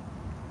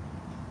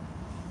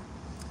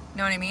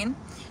 Know what I mean?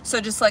 So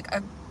just like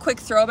a quick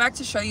throwback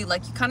to show you,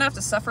 like, you kind of have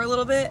to suffer a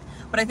little bit,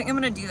 but I think I'm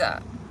going to do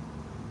that.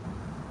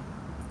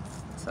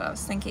 So I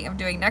was thinking of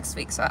doing next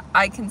week so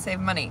I can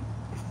save money.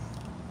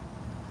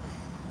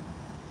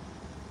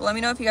 But let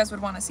me know if you guys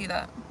would want to see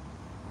that.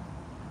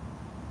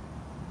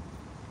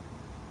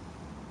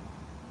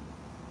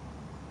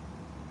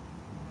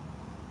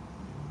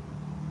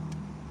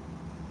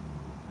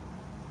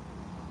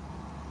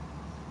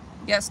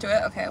 Yes to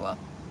it? Okay, well.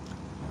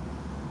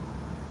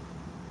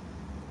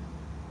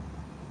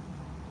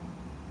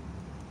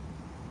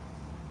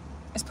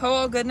 Is Poe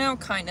all good now?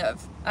 Kind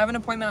of. I have an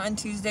appointment on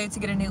Tuesday to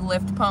get a new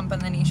lift pump, and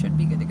then he should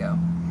be good to go.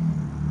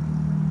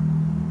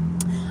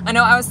 I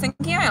know, I was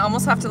thinking I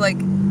almost have to, like,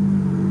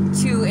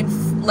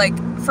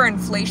 for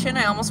inflation,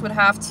 I almost would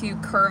have to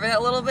curve it a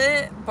little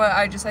bit, but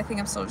I think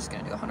I'm still just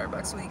gonna do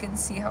 $100 a week and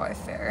see how I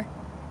fare.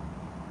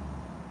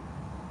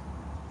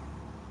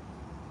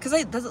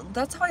 Because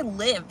that's how I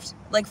lived,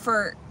 like,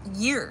 for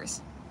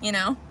years, you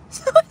know?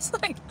 So it's,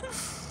 like,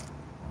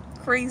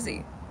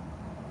 crazy.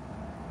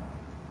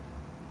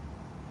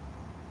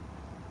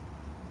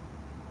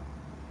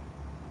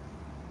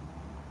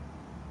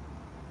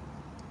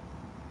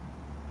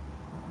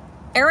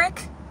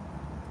 Eric,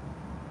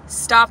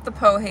 stop the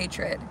Poe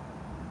hatred.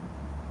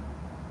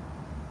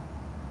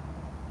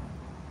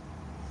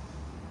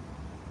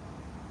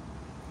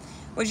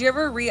 Would you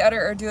ever re-edit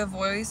or do a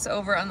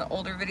voiceover on the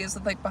older videos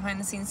with, like, behind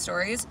the scenes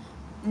stories?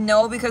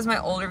 No, because my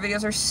older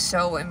videos are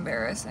so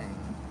embarrassing.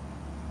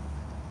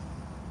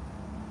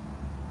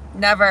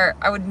 Never.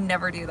 I would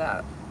never do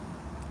that.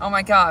 Oh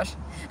my gosh.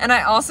 And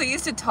I also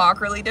used to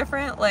talk really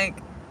different. Like,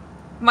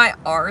 my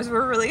R's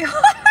were really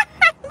hard.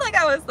 Like,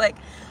 I was like,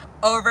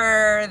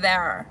 over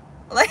there.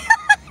 Like,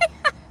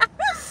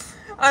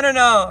 I don't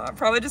know.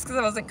 Probably just because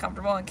I wasn't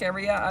comfortable on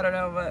camera yet. I don't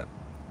know, but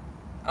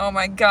oh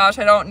my gosh,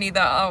 I don't need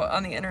that out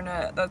on the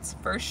internet. That's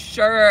for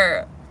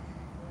sure.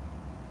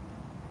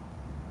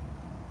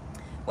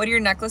 What do your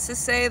necklaces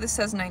say? This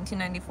says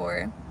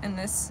 1994, and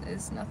this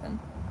is nothing.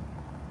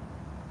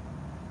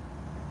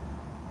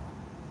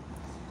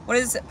 What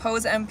is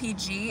Pose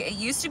MPG? It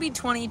used to be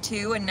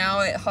 22, and now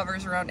it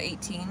hovers around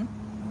 18.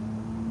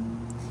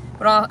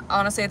 But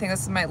honestly, I think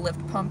this is my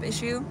lift pump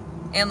issue,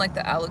 and like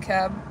the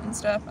Alucab and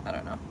stuff. I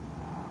don't know.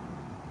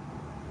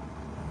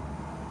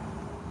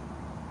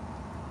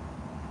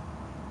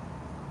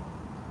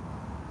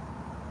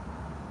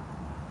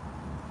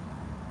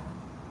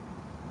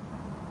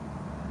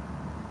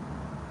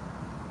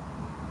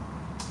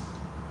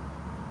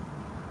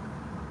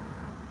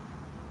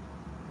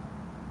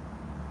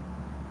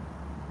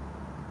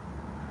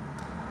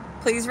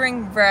 Please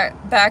bring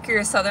back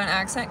your southern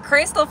accent.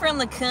 Crystal from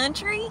the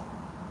country?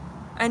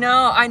 I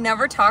know, I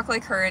never talk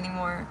like her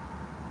anymore.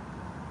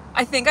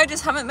 I think I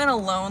just haven't been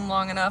alone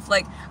long enough.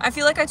 Like, I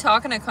feel like I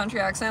talk in a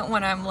country accent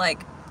when I'm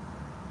like,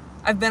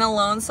 I've been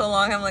alone so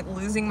long I'm like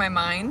losing my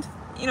mind.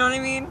 You know what I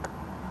mean?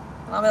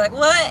 And I'll be like,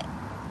 what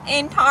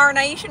in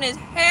tarnation is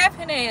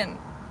happening?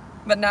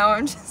 But now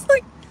I'm just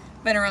like,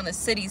 been around the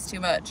cities too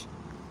much.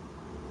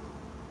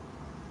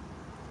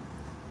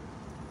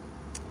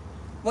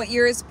 What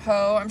year is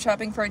Poe? I'm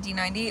shopping for a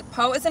D90.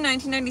 Poe is a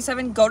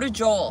 1997. Go to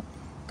Joel.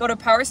 Go to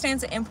Power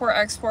Stance Import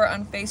Export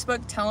on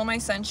Facebook. Tell him I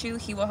sent you.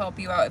 He will help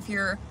you out if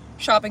you're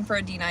shopping for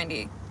a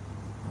D90.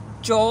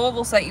 Joel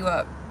will set you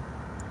up.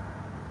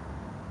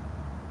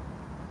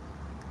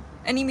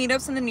 Any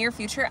meetups in the near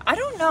future? I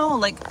don't know.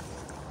 Like,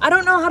 I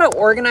don't know how to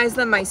organize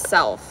them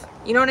myself.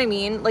 You know what I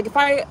mean? Like,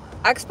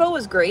 Expo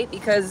was great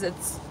because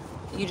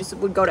you just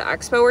would go to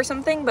Expo or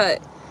something,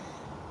 but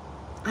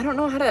I don't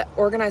know how to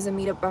organize a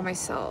meetup by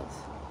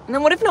myself. And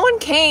then what if no one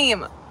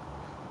came?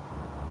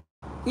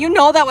 You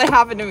know that would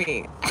happen to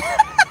me.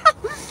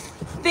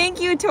 Thank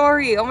you,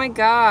 Tori. Oh my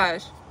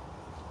gosh.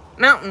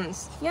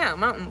 Mountains. Yeah,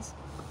 mountains.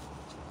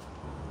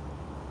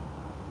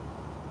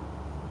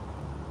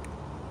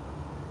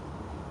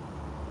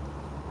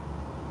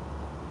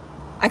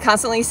 I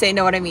constantly say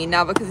know what I mean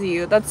now because of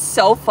you. That's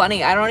so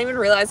funny. I don't even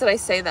realize that I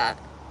say that.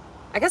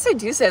 I guess I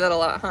do say that a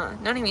lot, huh?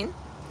 Know what I mean?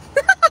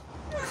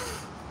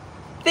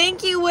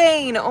 Thank you,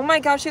 Wayne. Oh my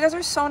gosh, you guys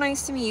are so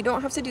nice to me. You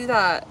don't have to do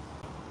that.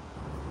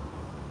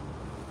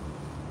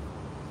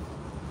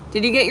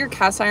 Did you get your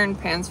cast iron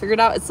pans figured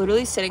out? It's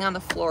literally sitting on the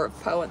floor of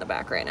Poe in the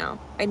back right now.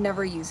 I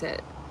never use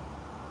it.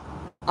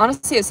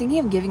 Honestly, I was thinking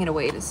of giving it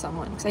away to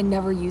someone because I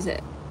never use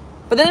it.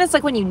 But then it's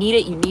like when you need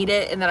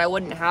it, and then I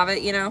wouldn't have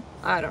it, you know?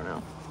 I don't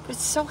know. But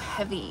it's so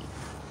heavy.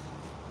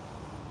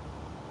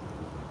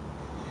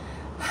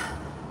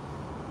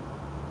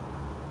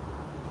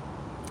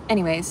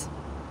 Anyways.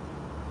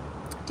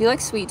 Do you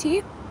like sweet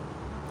tea?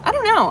 I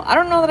don't know. I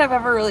don't know that I've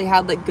ever really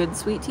had like good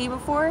sweet tea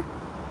before.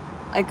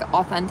 Like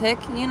authentic,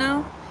 you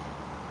know?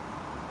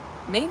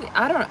 Maybe.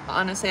 I don't know.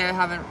 Honestly, I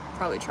haven't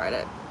probably tried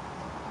it.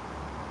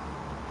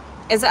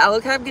 Is the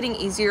Alucab getting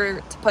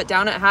easier to put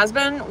down? It has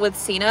been with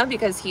Cena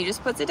because he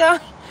just puts it down.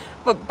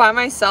 But by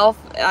myself,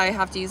 I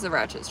have to use the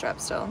ratchet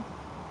strap still.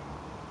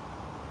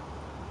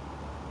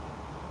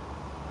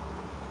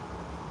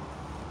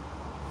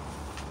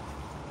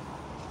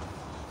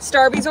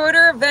 Starby's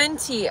order,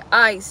 venti,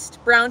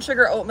 iced, brown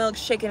sugar, oat milk,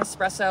 shaken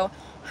espresso,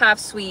 half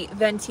sweet,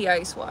 venti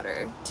ice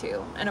water,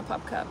 too, and a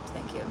pup cup.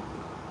 Thank you.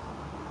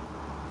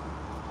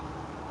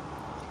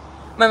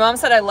 My mom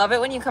said, I love it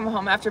when you come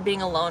home after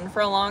being alone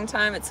for a long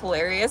time. It's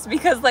hilarious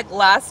because like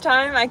last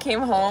time I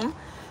came home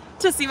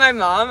to see my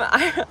mom,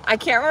 I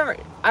can't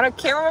remember. I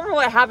can't remember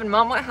what happened.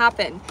 Mom, what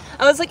happened?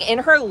 I was like in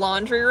her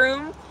laundry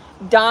room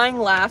dying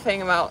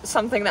laughing about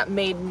something that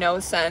made no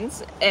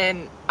sense,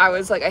 and I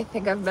was like, I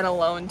think I've been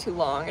alone too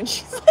long. And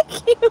she's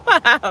like, you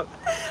have.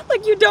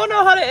 Like, you don't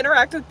know how to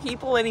interact with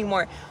people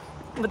anymore.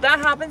 But that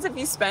happens if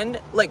you spend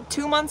like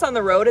 2 months on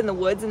the road in the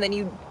woods and then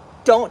you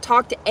don't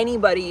talk to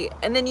anybody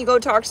and then you go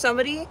talk to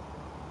somebody.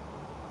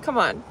 Come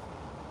on.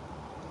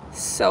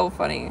 So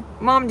funny.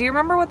 Mom, do you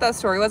remember what that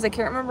story was? I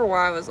can't remember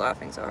why I was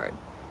laughing so hard.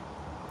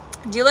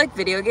 Do you like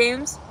video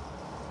games?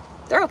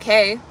 They're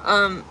okay.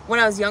 When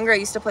I was younger, I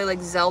used to play like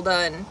Zelda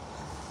and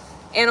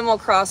Animal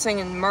Crossing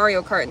and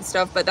Mario Kart and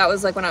stuff, but that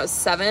was like when I was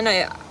 7.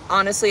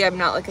 Honestly, I'm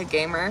not like a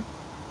gamer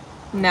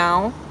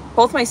now.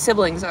 Both my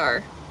siblings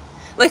are.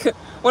 Like,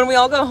 when we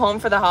all go home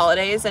for the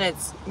holidays and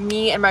it's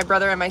me and my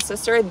brother and my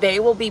sister, they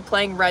will be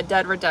playing Red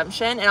Dead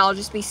Redemption and I'll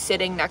just be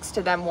sitting next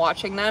to them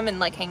watching them and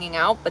like hanging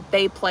out, but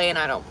they play and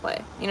I don't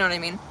play. You know what I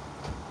mean?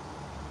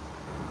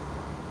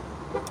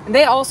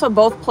 They also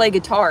both play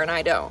guitar and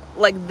I don't.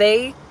 Like,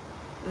 they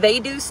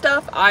do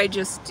stuff, I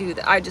just do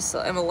that. I just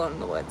am alone in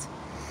the woods.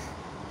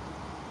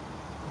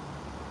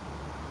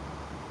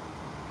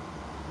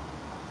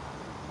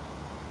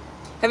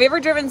 Have you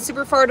ever driven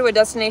super far to a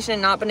destination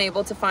and not been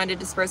able to find a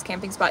dispersed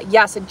camping spot?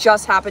 Yes, it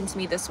just happened to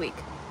me this week.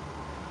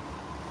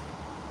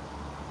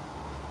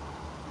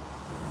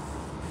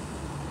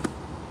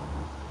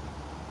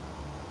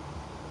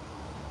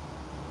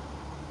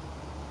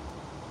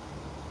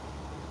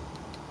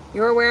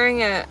 You were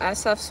wearing a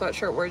SF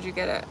sweatshirt. Where'd you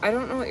get it? I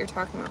don't know what you're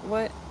talking about.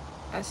 What?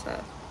 SF?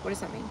 What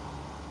does that mean?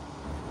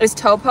 Is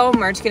Topo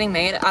merch getting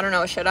made? I don't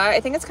know. Should I? I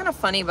think it's kind of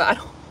funny, but I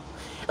don't.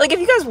 Like, if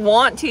you guys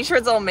want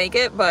t-shirts, I'll make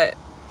it, but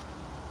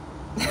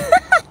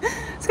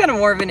it's kind of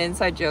more of an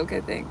inside joke, I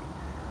think.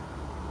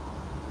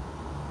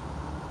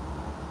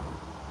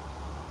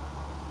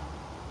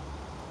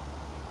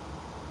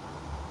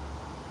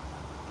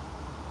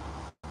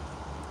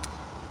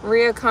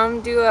 Rhea,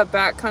 come do a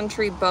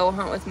backcountry bow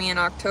hunt with me in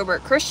October.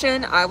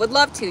 Christian, I would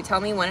love to.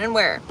 Tell me when and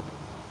where.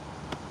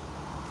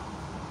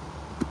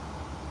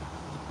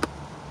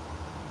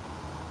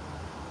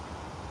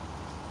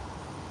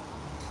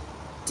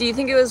 Do you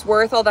think it was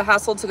worth all the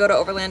hassle to go to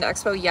Overland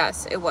Expo?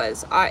 Yes, it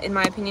was. In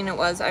my opinion, it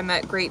was. I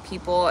met great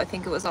people. I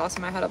think it was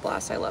awesome. I had a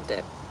blast. I loved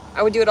it.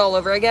 I would do it all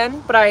over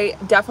again, but I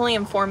definitely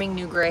am forming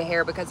new gray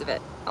hair because of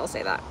it. I'll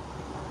say that.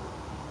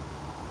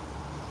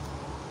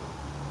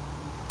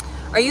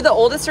 Are you the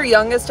oldest or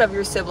youngest of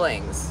your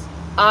siblings?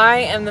 I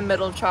am the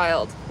middle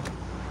child.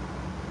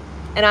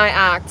 And I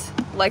act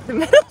like the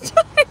middle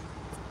child.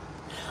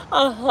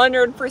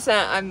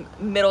 100% I'm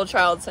middle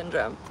child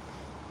syndrome.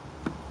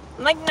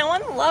 I'm like, no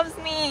one loves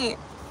me.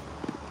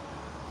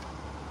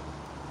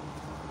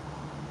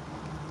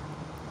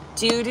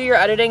 Do you do your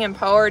editing in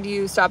Poe or do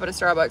you stop at a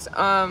Starbucks?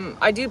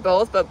 I do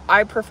both, but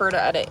I prefer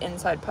to edit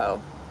inside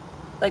Poe.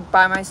 Like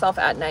by myself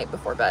at night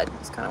before bed.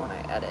 It's kind of when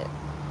I edit.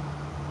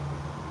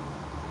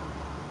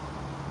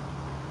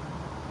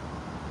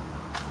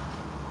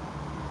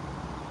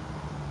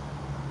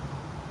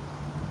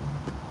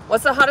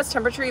 What's the hottest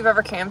temperature you've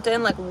ever camped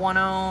in? Like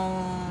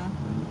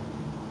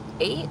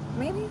 108,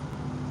 maybe?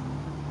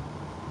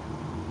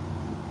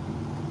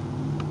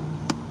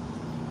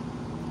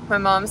 My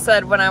mom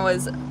said when I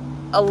was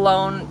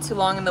alone too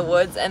long in the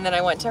woods and then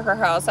I went to her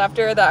house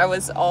after that I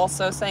was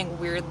also saying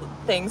weird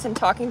things and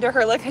talking to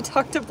her like I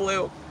talked to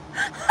Blue.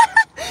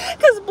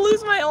 Because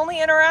Blue's my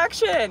only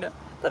interaction.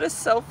 That is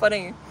so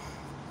funny.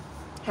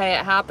 Hey,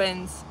 it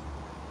happens.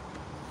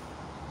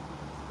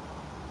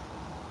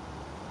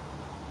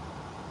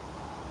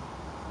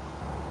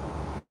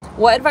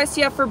 What advice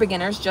do you have for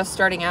beginners just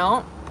starting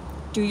out?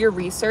 Do your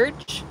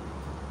research.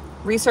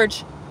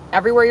 Research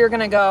everywhere you're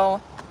gonna go.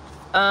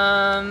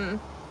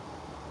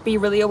 Be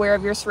really aware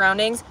of your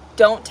surroundings.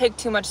 Don't take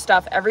too much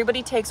stuff.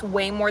 Everybody takes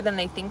way more than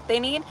they think they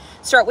need.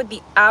 Start with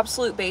the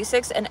absolute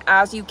basics, and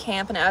as you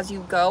camp and as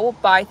you go,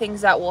 buy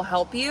things that will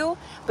help you.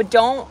 But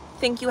don't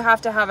think you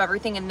have to have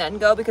everything and then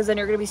go, because then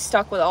you're gonna be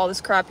stuck with all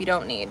this crap you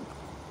don't need.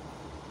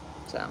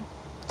 So,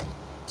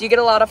 do you get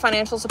a lot of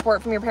financial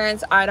support from your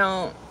parents? I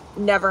don't.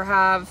 Never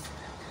have.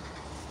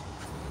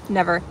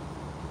 Never.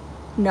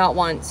 Not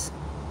once.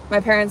 My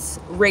parents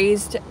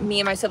raised me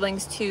and my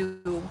siblings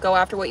to go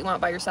after what you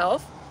want by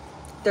yourself.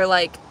 They're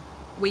like,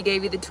 we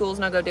gave you the tools,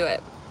 now go do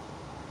it.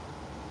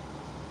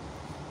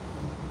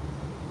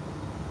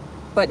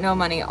 But no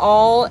money.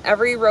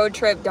 Every road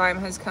trip dime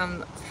has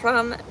come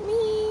from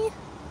me.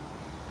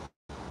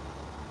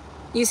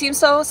 You seem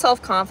so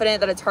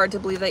self-confident that it's hard to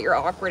believe that you're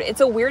awkward.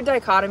 It's a weird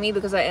dichotomy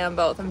because I am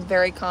both. I'm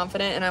very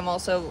confident and I'm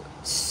also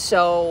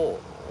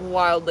so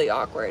wildly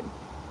awkward.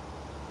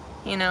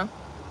 You know?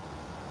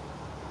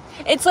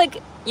 It's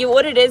like,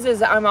 what it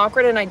is I'm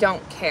awkward and I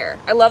don't care.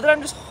 I love that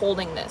I'm just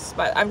holding this,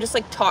 but I'm just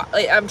like,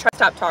 I'm trying to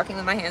stop talking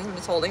with my hands. I'm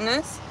just holding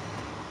this.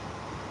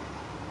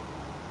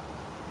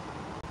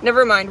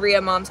 Never mind,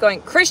 Rhea, mom's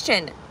going,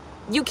 Christian,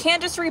 you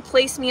can't just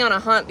replace me on a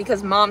hunt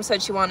because mom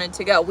said she wanted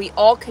to go. We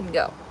all can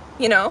go,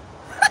 you know?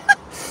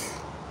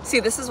 See,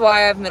 this is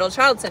why I have middle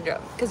child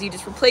syndrome, because you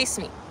just replaced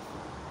me.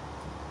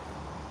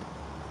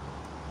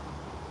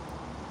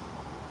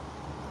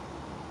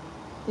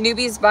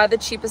 Newbies, buy the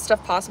cheapest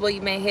stuff possible.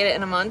 You may hate it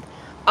in a month.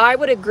 I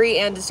would agree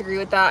and disagree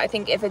with that. I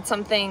think if it's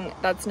something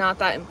that's not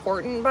that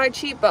important, buy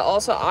cheap, but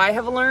also I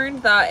have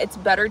learned that it's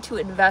better to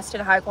invest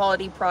in high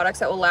quality products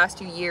that will last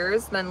you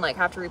years than like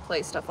have to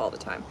replace stuff all the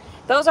time.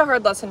 That was a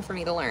hard lesson for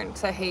me to learn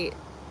because I hate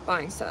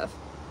buying stuff.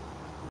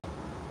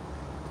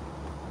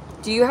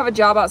 Do you have a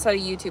job outside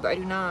of YouTube? I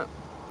do not.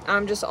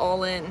 I'm just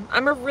all in.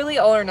 I'm a really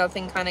all or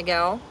nothing kind of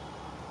gal.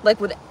 Like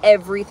with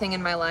everything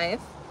in my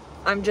life.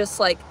 I'm just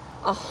like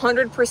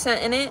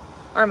 100% in it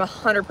or I'm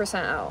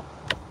 100% out.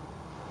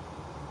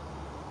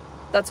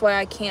 That's why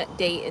I can't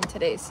date in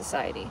today's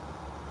society.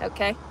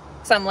 Okay?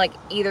 So I'm like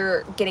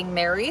either getting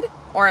married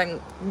or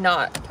I'm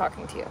not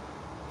talking to you.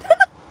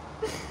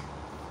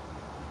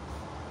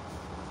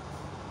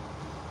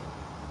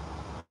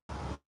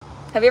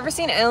 Have you ever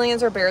seen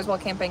aliens or bears while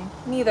camping?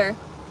 Neither.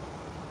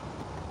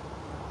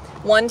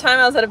 One time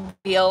I was at a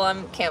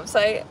BLM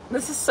campsite.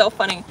 This is so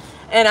funny.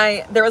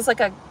 And there was like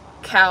a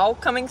cow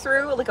coming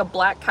through, like a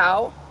black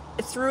cow.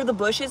 It's through the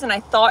bushes and I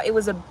thought it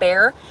was a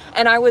bear.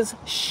 And I was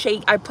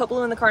I put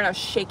Blue in the car and I was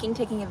shaking,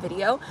 taking a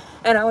video.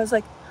 And I was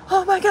like,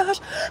 oh my gosh,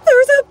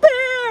 there's a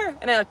bear.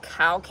 And then a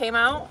cow came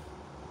out.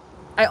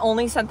 I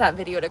only sent that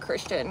video to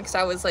Christian because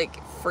I was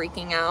like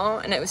freaking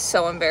out and it was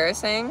so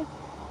embarrassing.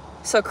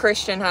 So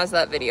Christian has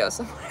that video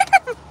somewhere.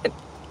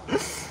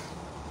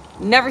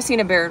 Never seen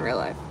a bear in real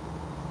life.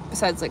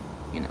 Besides like,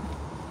 you know,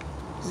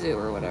 zoo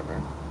or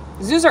whatever.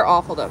 Zoos are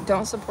awful though.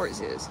 Don't support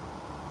zoos.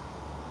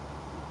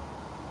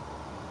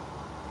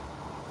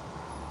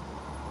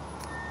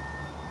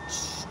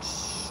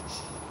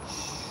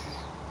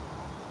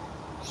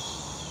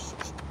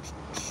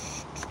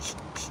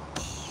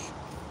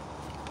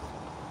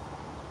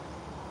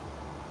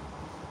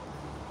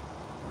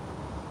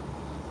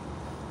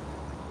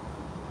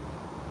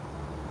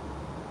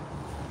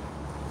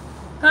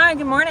 Hi,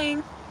 good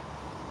morning.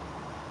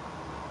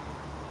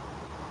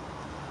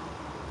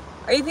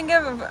 Are you thinking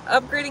of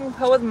upgrading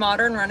Poe with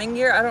modern running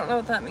gear? I don't know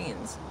what that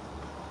means.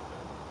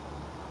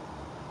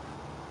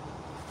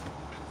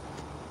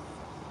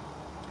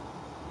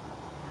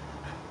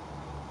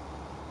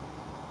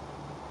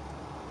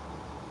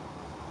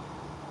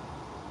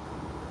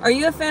 Are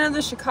you a fan of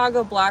the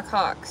Chicago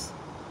Blackhawks?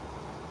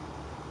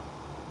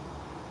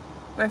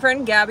 My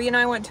friend Gabby and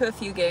I went to a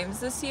few games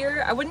this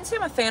year. I wouldn't say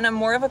I'm a fan. I'm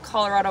more of a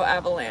Colorado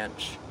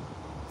Avalanche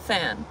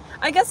fan.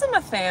 I guess I'm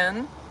a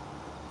fan.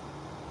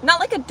 Not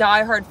like a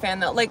diehard fan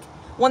though. Like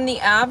when the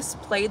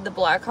Avs played the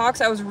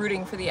Blackhawks, I was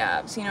rooting for the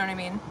Avs. You know what I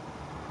mean?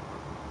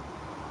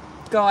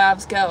 Go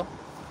Avs, go.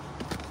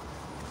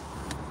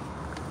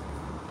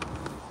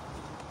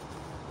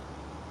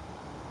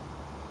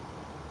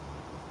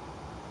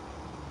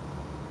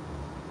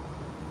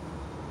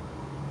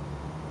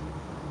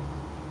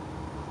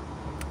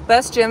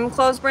 Best gym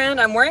clothes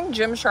brand? I'm wearing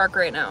Gymshark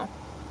right now.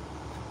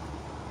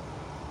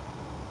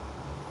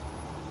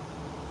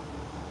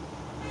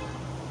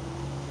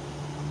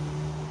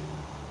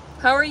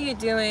 How are you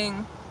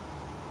doing?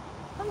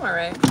 I'm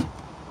alright.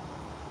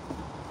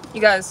 You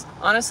guys,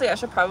 honestly, I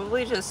should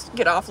probably just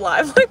get off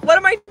live. Like, what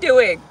am I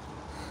doing?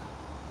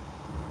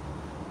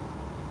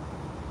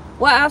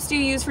 What apps do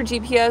you use for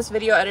GPS,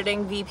 video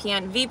editing,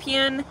 VPN?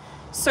 VPN,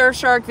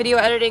 Surfshark, video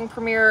editing,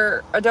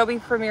 Premiere, Adobe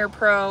Premiere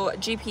Pro,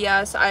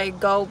 GPS. I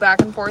go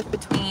back and forth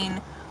between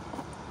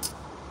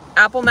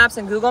Apple Maps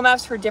and Google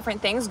Maps for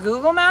different things.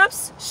 Google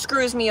Maps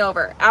screws me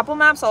over. Apple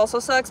Maps also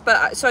sucks,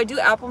 but so I do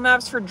Apple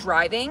Maps for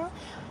driving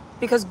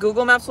because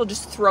Google Maps will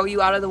just throw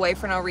you out of the way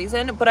for no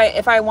reason. But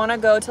if I want to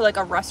go to like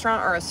a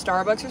restaurant or a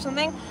Starbucks or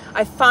something,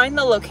 I find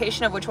the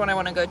location of which one I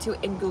want to go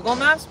to in Google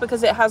Maps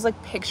because it has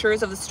like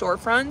pictures of the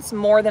storefronts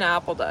more than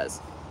Apple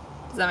does.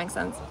 Does that make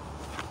sense?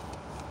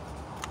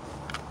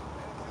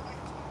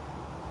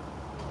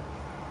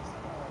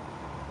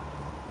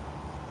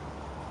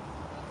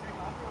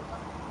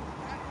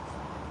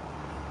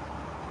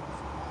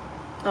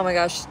 Oh my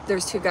gosh,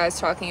 there's two guys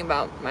talking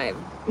about my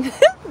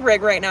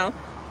rig right now.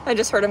 I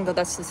just heard him go,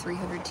 that's the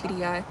 300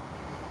 TDI.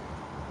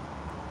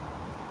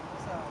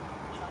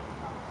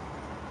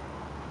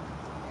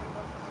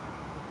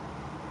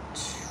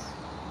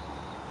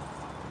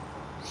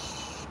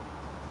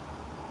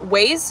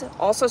 Waze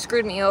also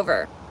screwed me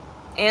over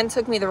and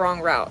took me the wrong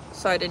route.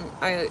 So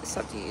I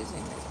stopped using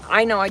it.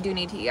 I know I do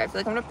need to eat. I feel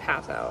like I'm gonna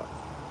pass out.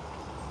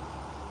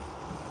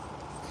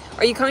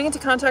 Are you coming into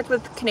contact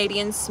with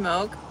Canadian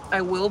smoke?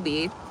 I will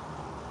be.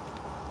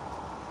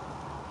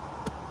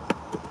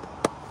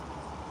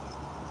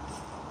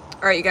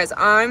 All right, you guys,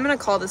 I'm gonna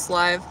call this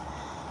live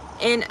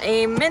in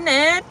a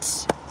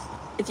minute.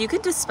 If you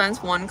could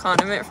dispense one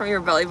condiment from your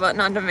belly button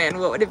on demand,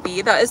 what would it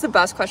be? That is the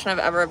best question I've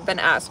ever been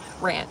asked.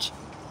 Ranch.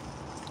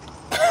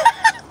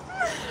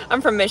 I'm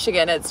from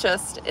Michigan. It's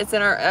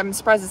in our, I'm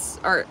surprised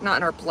it's not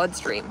in our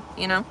bloodstream,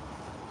 you know?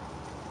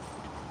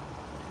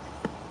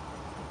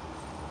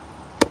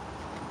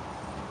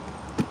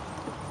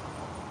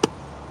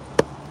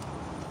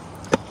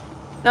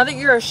 Now that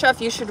you're a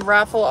chef, you should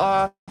raffle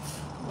off,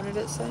 what did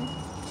it say?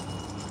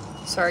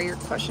 Sorry, your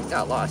question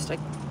got lost. I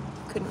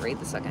couldn't read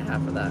the second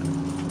half of that.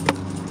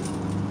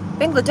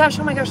 Bangladesh,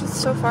 oh my gosh, that's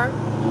so far.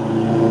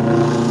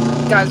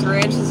 Guys,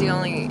 ranch is the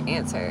only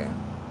answer.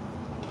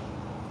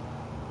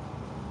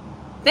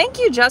 Thank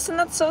you, Justin,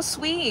 that's so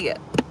sweet.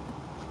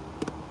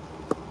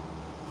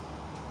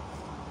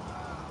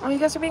 Oh, you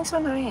guys are being so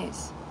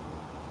nice.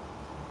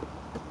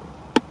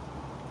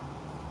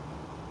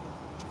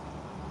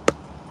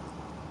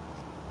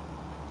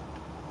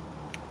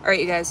 All right,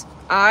 you guys,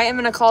 I am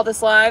gonna call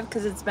this live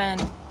because it's been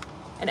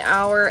an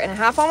hour and a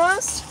half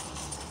almost.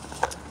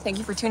 Thank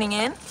you for tuning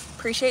in.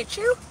 Appreciate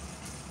you.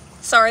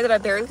 Sorry that I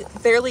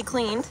barely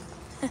cleaned.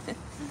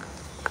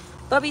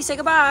 Bubby, say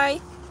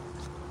goodbye.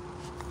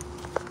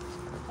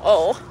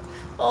 Oh,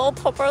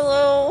 Papa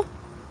Lou.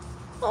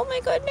 Oh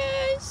my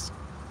goodness.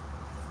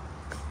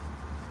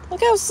 Look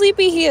how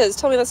sleepy he is.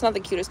 Tell me that's not the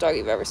cutest dog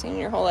you've ever seen in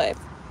your whole life.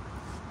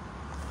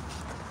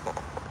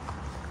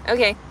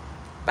 Okay,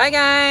 bye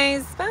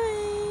guys, bye.